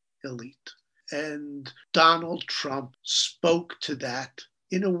cultural elite. And Donald Trump spoke to that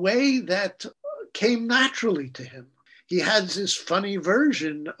in a way that came naturally to him. He has this funny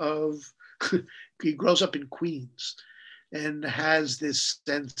version of, he grows up in Queens and has this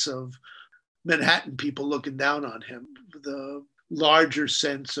sense of Manhattan people looking down on him. The larger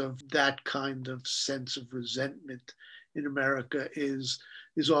sense of that kind of sense of resentment in America is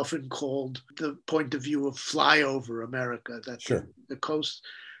often called the point of view of flyover America, that sure. The coast.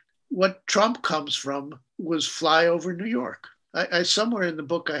 What Trump comes from was flyover New York. I somewhere in the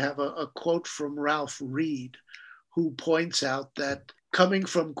book, I have a quote from Ralph Reed, who points out that coming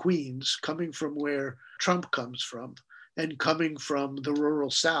from Queens, coming from where Trump comes from, and coming from the rural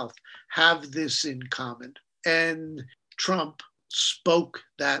South have this in common. And Trump spoke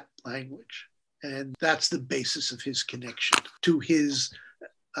that language. And that's the basis of his connection to his,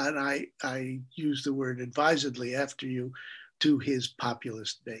 and I use the word advisedly after you, to his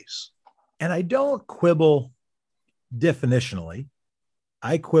populist base. And I don't quibble definitionally.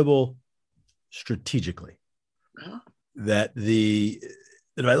 I quibble strategically. Uh-huh. That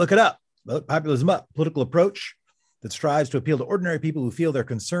if I look it up, populism up, political approach that strives to appeal to ordinary people who feel their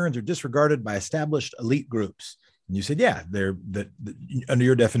concerns are disregarded by established elite groups. And you said, yeah, under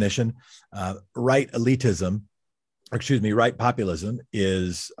your definition, right elitism, right populism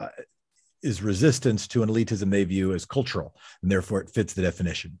is resistance to an elitism they view as cultural, and therefore it fits the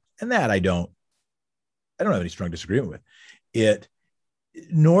definition. And that I don't have any strong disagreement with it.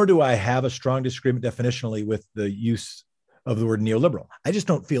 Nor do I have a strong disagreement definitionally with the use of the word neoliberal. I just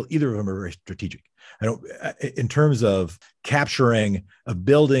don't feel either of them are very strategic. I don't, in terms of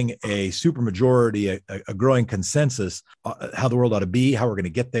building a supermajority, a growing consensus, how the world ought to be, how we're going to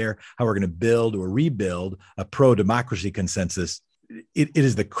get there, how we're going to build or rebuild a pro-democracy consensus. It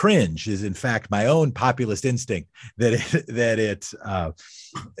is the cringe is in fact my own populist instinct that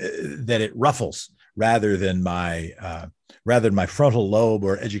it ruffles rather than my frontal lobe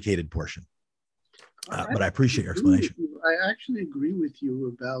or educated portion. But I appreciate your explanation. I actually agree with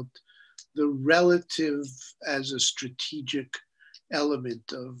you about the relative as a strategic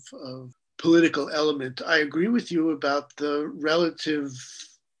element of political element. I agree with you about the relative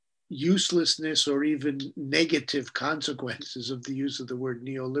uselessness or even negative consequences of the use of the word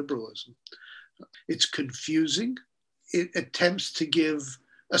neoliberalism. It's confusing. It attempts to give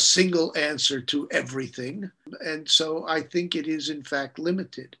a single answer to everything. And so I think it is in fact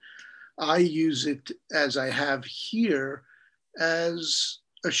limited. I use it, as I have here, as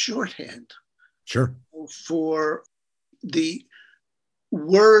a shorthand. Sure. For the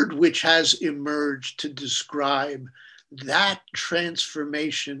word which has emerged to describe that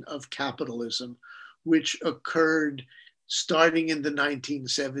transformation of capitalism, which occurred starting in the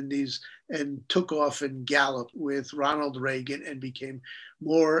 1970s and took off and galloped with Ronald Reagan and became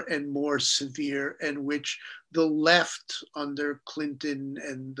more and more severe, and which the left under Clinton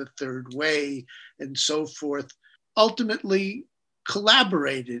and the Third Way and so forth ultimately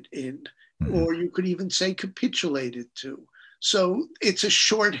collaborated in, or you could even say capitulated to. So it's a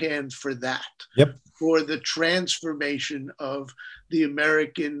shorthand for that. Yep. For the transformation of the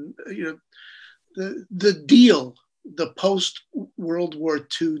American, the deal, the post-World War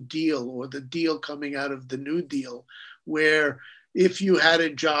II deal, or the deal coming out of the New Deal, where if you had a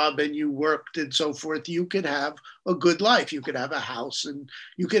job and you worked and so forth, you could have a good life. You could have a house and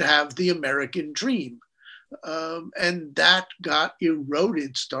you could have the American dream. And that got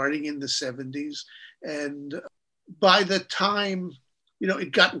eroded starting in the 70s. And by the time,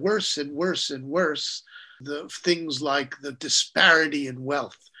 it got worse and worse and worse, the things like the disparity in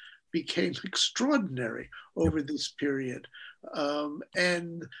wealth became extraordinary over this period.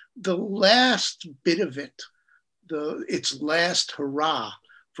 And the last bit of it, its last hurrah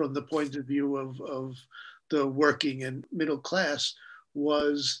from the point of view of the working and middle class,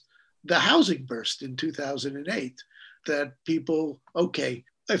 was the housing burst in 2008, that people, okay,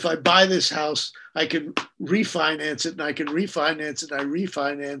 if I buy this house, I can refinance it and I can refinance it and I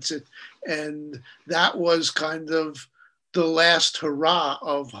refinance it. And that was kind of the last hurrah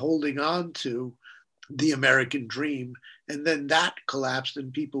of holding on to the American dream. And then that collapsed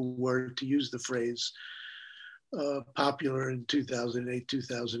and people were, to use the phrase popular in 2008,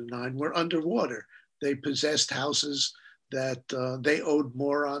 2009, were underwater. They possessed houses that they owed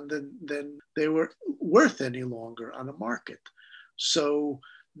more on than they were worth any longer on a market. So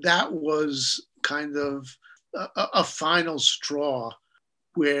that was kind of a final straw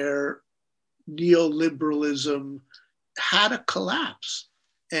where neoliberalism had a collapse.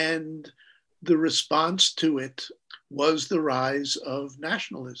 And the response to it was the rise of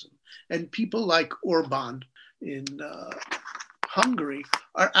nationalism. And people like Orban in Hungary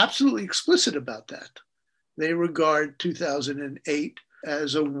are absolutely explicit about that. They regard 2008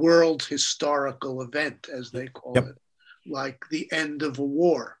 as a world historical event, as they call it, like the end of a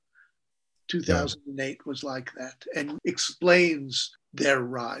war. 2008 was like that, and explains their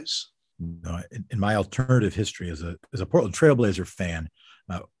rise. In my alternative history, as a Portland Trailblazer fan,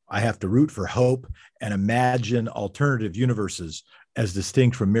 I have to root for hope and imagine alternative universes as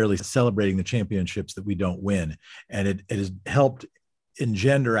distinct from merely celebrating the championships that we don't win. And it has helped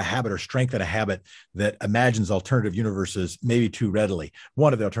engender a habit or strengthen a habit that imagines alternative universes maybe too readily.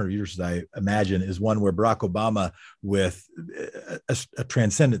 One of the alternative universes I imagine is one where Barack Obama, with a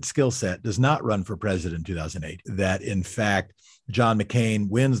transcendent skill set, does not run for president in 2008. That, in fact, John McCain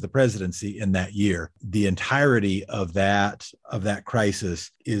wins the presidency in that year. The entirety of that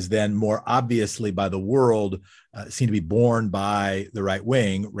crisis is then more obviously by the world seen to be borne by the right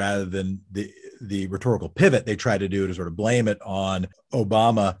wing, rather than the rhetorical pivot they try to do to sort of blame it on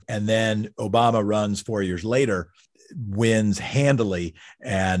Obama. And then Obama runs 4 years later, wins handily,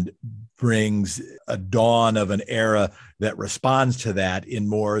 and brings a dawn of an era that responds to that in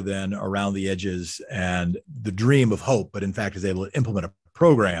more than around the edges and the dream of hope, but in fact is able to implement a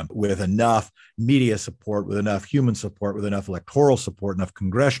program with enough media support, with enough human support, with enough electoral support, enough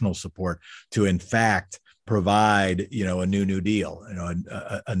congressional support to, in fact, provide, a new deal,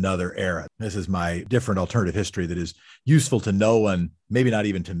 another era. This is my different alternative history that is useful to no one, maybe not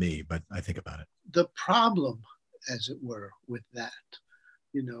even to me, but I think about it. The problem, as it were, with that,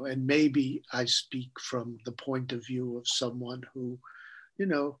 and maybe I speak from the point of view of someone who,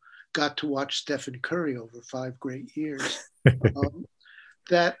 got to watch Stephen Curry over 5 great years,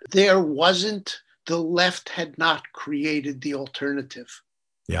 that the left had not created the alternative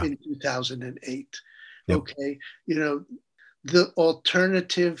in 2008. Yep. Okay. The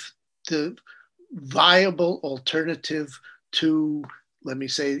alternative, the viable alternative to, let me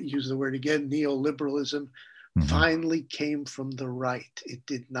use the word again, neoliberalism, finally came from the right. It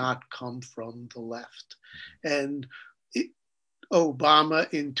did not come from the left. And Obama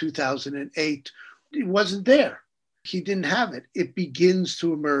in 2008, it wasn't there. He didn't have it. It begins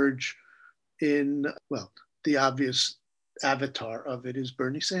to emerge in, the obvious avatar of it is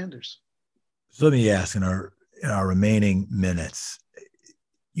Bernie Sanders. So let me ask, in our remaining minutes,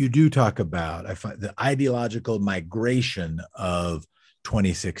 you do talk about, I find, the ideological migration of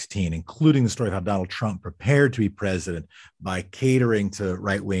 2016, including the story of how Donald Trump prepared to be president by catering to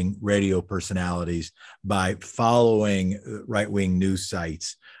right-wing radio personalities, by following right-wing news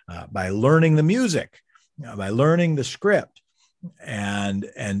sites, by learning the music, by learning the script, and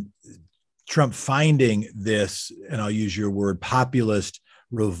Trump finding this, and I'll use your word, populist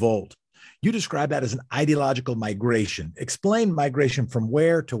revolt. You describe that as an ideological migration. Explain migration from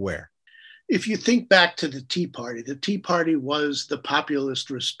where to where. If you think back to the Tea Party was the populist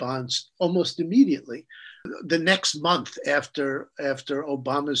response almost immediately. The next month after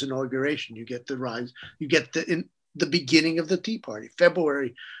Obama's inauguration, you get the rise, you get the beginning of the Tea Party,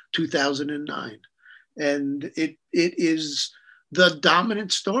 February 2009. And it is the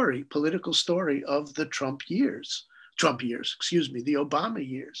dominant story, political story of the the Obama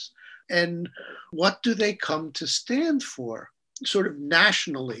years. And what do they come to stand for? Sort of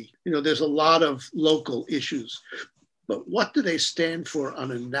nationally, there's a lot of local issues, But what do they stand for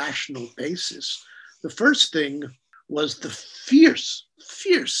on a national basis? The first thing was the fierce,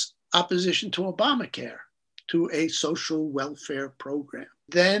 fierce opposition to Obamacare, to a social welfare program.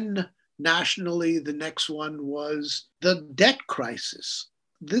 Then nationally, the next one was the debt crisis.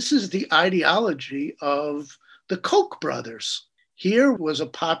 This is the ideology of the Koch brothers. Here was a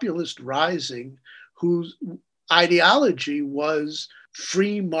populist rising whose ideology was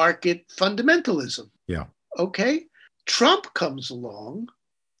free market fundamentalism. Yeah. Okay. Trump comes along,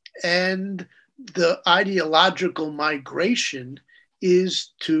 and the ideological migration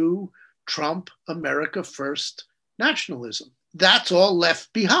is to Trump America First nationalism. That's all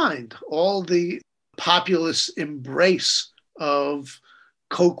left behind. All the populist embrace of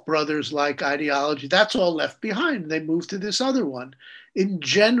Koch brothers like ideology, that's all left behind. They move to this other one. In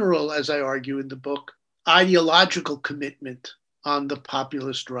general, as I argue in the book, ideological commitment on the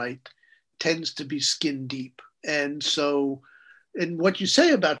populist right tends to be skin deep. And so, and what you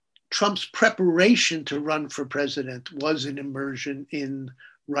say about Trump's preparation to run for president was an immersion in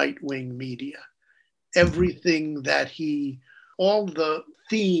right-wing media. Everything that all the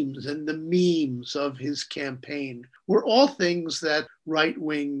themes and the memes of his campaign were all things that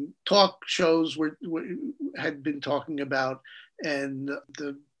right-wing talk shows had been talking about, and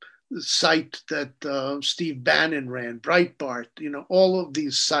the site that Steve Bannon ran, Breitbart, all of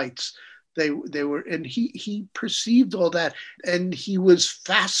these sites, they were, and he perceived all that, and he was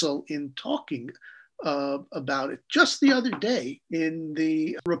facile in talking about it. Just the other day, in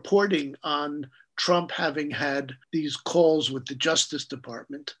the reporting on Trump having had these calls with the Justice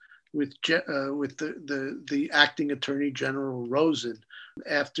Department, with the acting Attorney General Rosen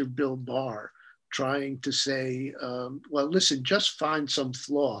after Bill Barr, trying to say, well, listen, just find some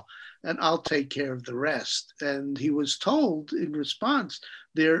flaw and I'll take care of the rest. And he was told in response,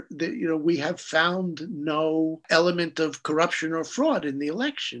 we have found no element of corruption or fraud in the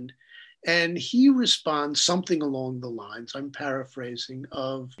election. And he responds something along the lines, I'm paraphrasing,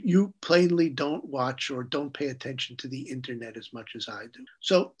 of you plainly don't watch or don't pay attention to the internet as much as I do.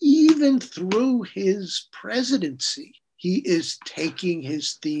 So even through his presidency, he is taking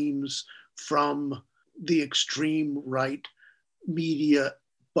his themes from the extreme right media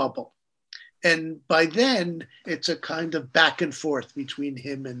bubble. And by then, it's a kind of back and forth between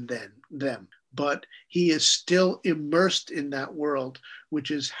him and them. But he is still immersed in that world,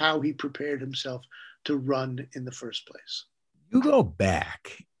 which is how he prepared himself to run in the first place. You go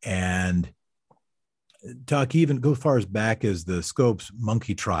back and go far as back as the Scopes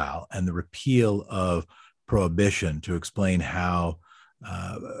monkey trial and the repeal of prohibition to explain how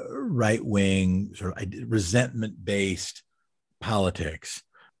right-wing sort of resentment-based politics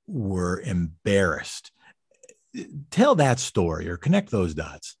were embarrassed. Tell that story or connect those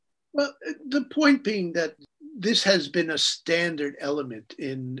dots. Well, the point being that this has been a standard element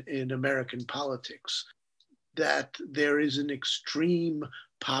in American politics, that there is an extreme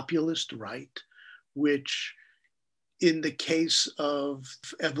populist right, which in the case of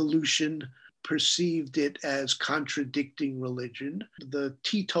evolution perceived it as contradicting religion. The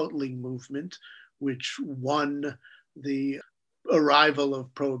teetotaling movement, which won the arrival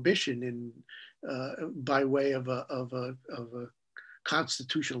of prohibition by way of a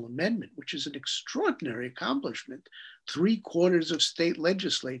constitutional amendment, which is an extraordinary accomplishment. 3/4 of state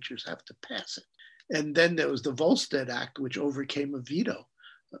legislatures have to pass it. And then there was the Volstead Act, which overcame a veto.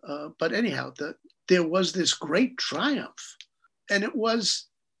 But anyhow, there was this great triumph. And it was,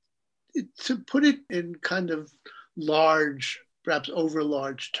 to put it in kind of large, perhaps over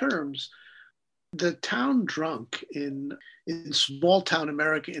large terms, the town drunk in small town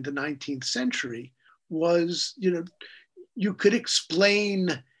America in the 19th century was, you could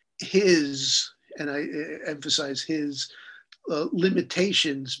explain his, and I emphasize his,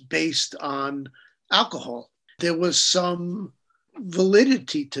 limitations based on alcohol. There was some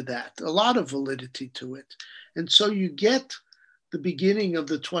validity to that, a lot of validity to it. And so you get the beginning of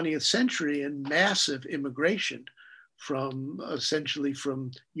the 20th century and massive immigration essentially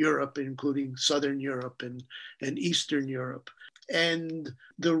from Europe, including Southern Europe and Eastern Europe. And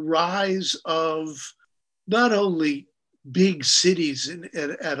the rise of not only big cities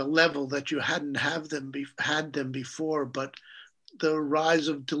at a level that you hadn't had them before, but the rise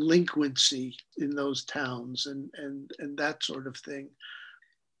of delinquency in those towns and that sort of thing.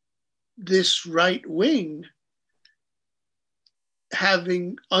 This right wing,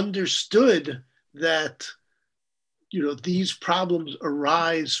 having understood that these problems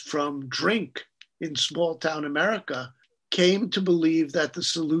arise from drink in small town America, came to believe that the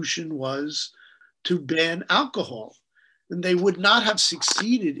solution was to ban alcohol. And they would not have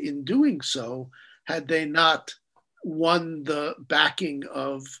succeeded in doing so had they not won the backing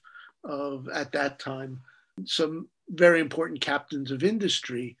of at that time, some very important captains of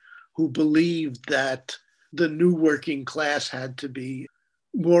industry who believed that the new working class had to be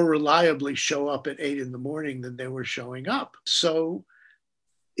more reliably show up at 8 in the morning than they were showing up. So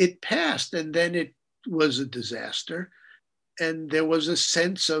it passed, and then it was a disaster. And there was a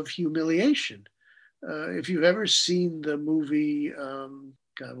sense of humiliation. If you've ever seen the movie,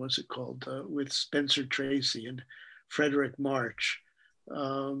 God, what's it called, with Spencer Tracy and Frederick March,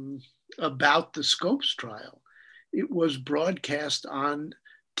 about the Scopes trial, it was broadcast on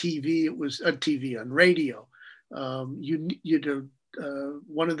TV. It was on TV, on radio. One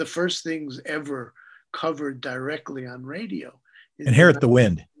of the first things ever covered directly on radio. Inherit the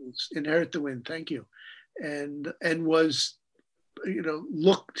Wind. Inherit the Wind. Thank you. And was,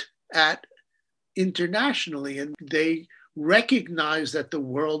 looked at internationally, and they recognized that the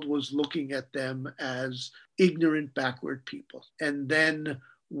world was looking at them as ignorant, backward people. And then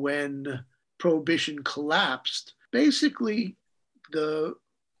when Prohibition collapsed, basically the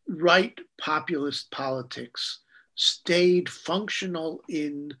right populist politics stayed functional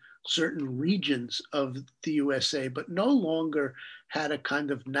in certain regions of the USA, but no longer had a kind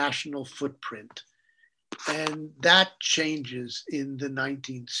of national footprint. And that changes in the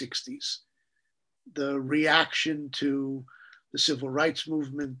 1960s. The reaction to the civil rights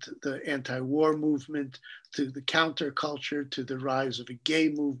movement, the anti-war movement, to the counterculture, to the rise of a gay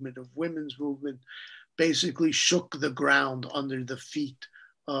movement, of women's movement, basically shook the ground under the feet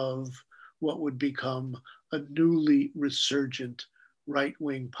of what would become a newly resurgent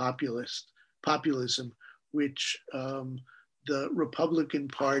right-wing populism, which the Republican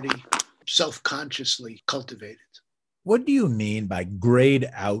Party self-consciously cultivated. What do you mean by grayed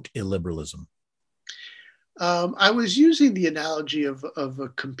out illiberalism? I was using the analogy of a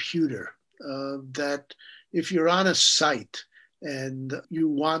computer, that if you're on a site and you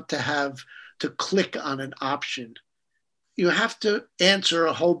want to click on an option, you have to answer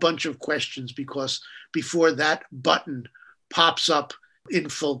a whole bunch of questions before that button pops up in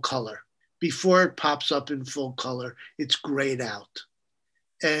full color. Before it pops up in full color, it's grayed out.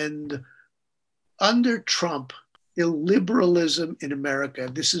 And under Trump, illiberalism in America,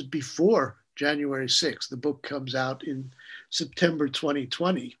 this is before January 6th, the book comes out in September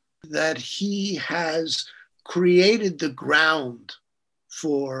 2020, that he has created the ground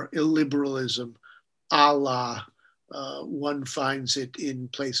for illiberalism, a la one finds it in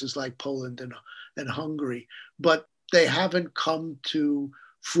places like Poland and Hungary, but they haven't come to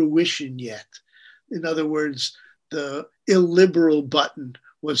fruition yet. In other words, the illiberal button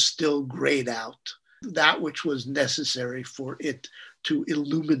was still grayed out. That which was necessary for it to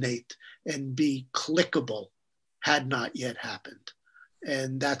illuminate and be clickable had not yet happened.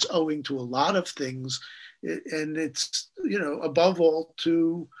 And that's owing to a lot of things. And it's, above all,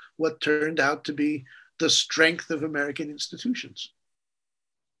 to what turned out to be the strength of American institutions.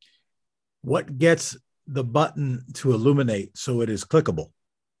 What gets the button to illuminate so it is clickable?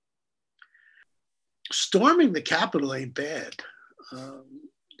 Storming the Capitol ain't bad.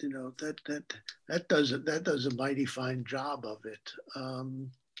 That does a mighty fine job of it.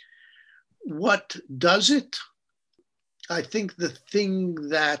 What does it? I think the thing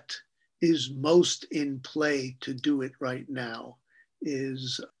that is most in play to do it right now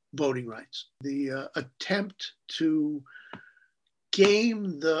is voting rights. The attempt to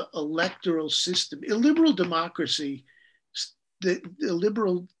game the electoral system. Illiberal democracy, the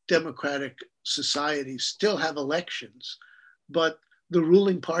liberal democratic societies still have elections, but the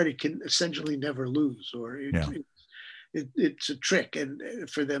ruling party can essentially never lose, or it's a trick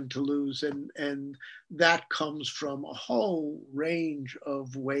for them to lose. And that comes from a whole range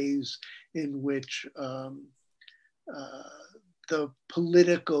of ways in which the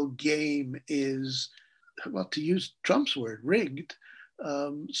political game is, well, to use Trump's word, rigged,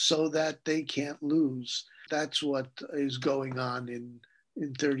 so that they can't lose. That's what is going on in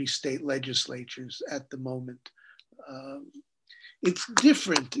 30 state legislatures at the moment. It's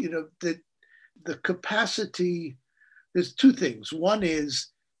different, the capacity. There's two things. One is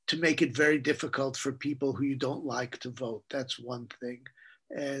to make it very difficult for people who you don't like to vote. That's one thing.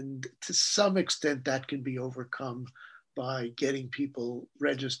 And to some extent that can be overcome by getting people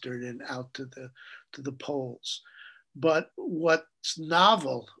registered and out to the polls. But what's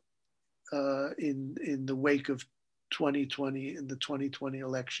novel in the wake of 2020, in the 2020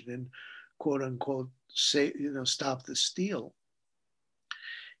 election, and quote unquote stop the steal,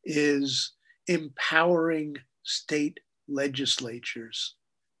 is empowering state legislatures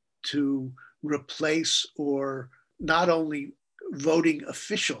to replace, or not only voting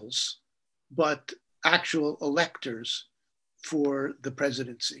officials, but actual electors for the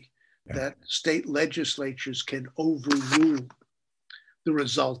presidency, that state legislatures can overrule the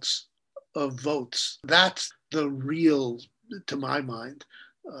results of votes. That's the real, to my mind,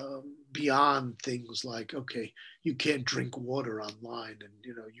 beyond things like, okay, you can't drink water online and,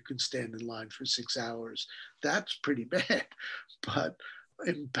 you can stand in line for 6 hours. That's pretty bad. But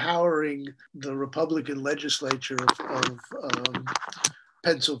empowering the Republican legislature of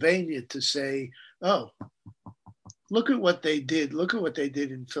Pennsylvania to say, oh, look at what they did. Look at what they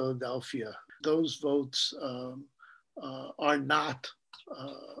did in Philadelphia. Those votes are not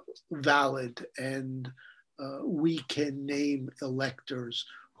valid, and we can name electors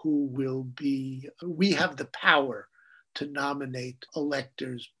who will be, we have the power to nominate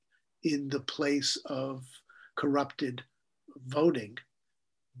electors in the place of corrupted voting.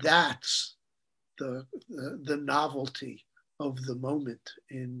 That's the novelty of the moment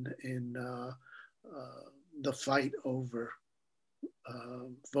in the fight over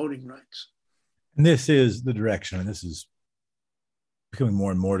voting rights. And this is the direction, and this is becoming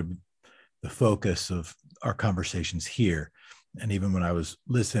more and more to be the focus of our conversations here. And even when I was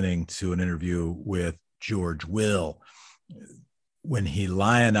listening to an interview with George Will, when he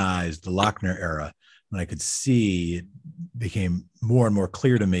lionized the Lochner era, and I could see it became more and more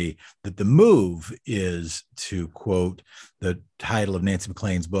clear to me that the move is, to quote the title of Nancy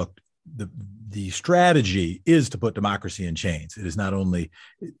MacLean's book, the strategy is to put democracy in chains. It is not only,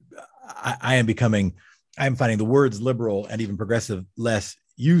 I am finding the words liberal and even progressive less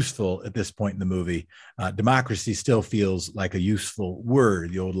useful at this point in the movie. Democracy still feels like a useful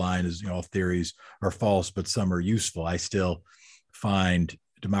word. The old line is, all theories are false, but some are useful. I still find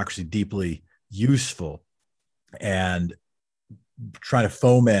democracy deeply useful, and trying to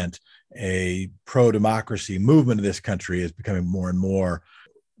foment a pro-democracy movement in this country is becoming more and more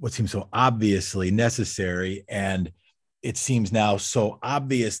what seems so obviously necessary. And it seems now so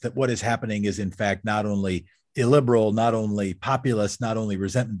obvious that what is happening is in fact not only illiberal, not only populist, not only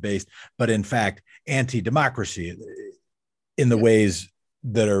resentment-based, but in fact anti-democracy in the ways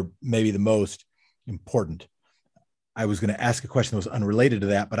that are maybe the most important. I was going to ask a question that was unrelated to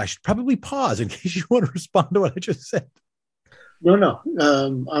that, but I should probably pause in case you want to respond to what I just said. No,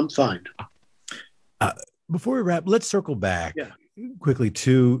 I'm fine. Before we wrap, let's circle back quickly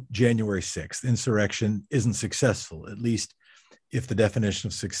to January 6th. Insurrection isn't successful, at least if the definition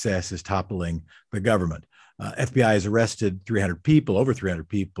of success is toppling the government. FBI has arrested over 300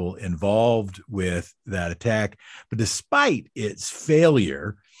 people involved with that attack. But despite its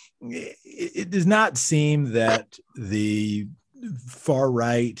failure, it does not seem that the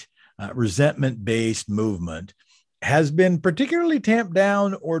far-right resentment-based movement has been particularly tamped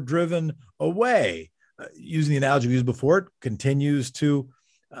down or driven away. Using the analogy we used before, it continues to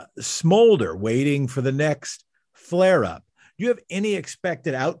smolder, waiting for the next flare-up. Do you have any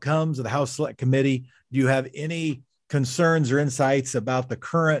expected outcomes of the House Select Committee? Do you have any concerns or insights about the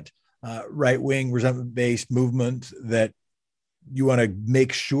current right-wing resentment-based movement that you want to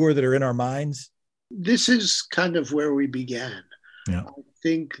make sure that are in our minds? This is kind of where we began. Yeah. I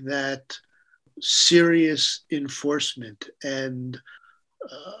think that serious enforcement and,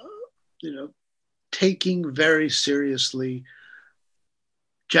 taking very seriously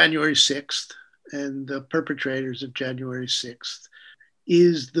January 6th and the perpetrators of January 6th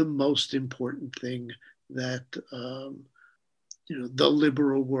is the most important thing that, the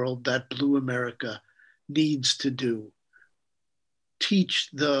liberal world, that blue America needs to do. Teach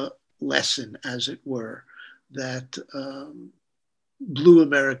the lesson, as it were, that blue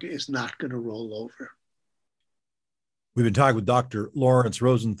America is not going to roll over. We've been talking with Dr. Lawrence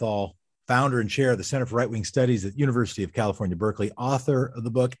Rosenthal, founder and chair of the Center for Right-Wing Studies at the University of California, Berkeley, author of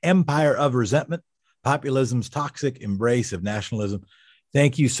the book, Empire of Resentment, Populism's Toxic Embrace of Nationalism.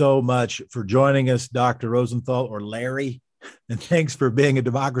 Thank you so much for joining us, Dr. Rosenthal, or Larry, and thanks for being a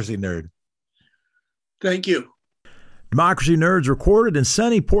democracy nerd. Thank you. Democracy Nerds recorded in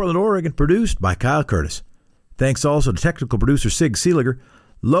sunny Portland, Oregon, produced by Kyle Curtis. Thanks also to technical producer Sig Seeliger.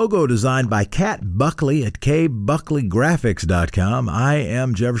 Logo designed by Kat Buckley at kbuckleygraphics.com. I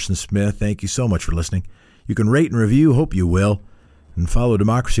am Jefferson Smith. Thank you so much for listening. You can rate and review, hope you will, and follow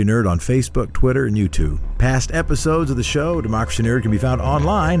Democracy Nerd on Facebook, Twitter, and YouTube. Past episodes of the show, Democracy Nerd, can be found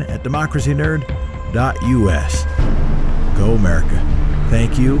online at democracynerd.us. Go America.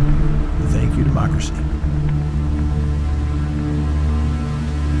 Thank you, democracy.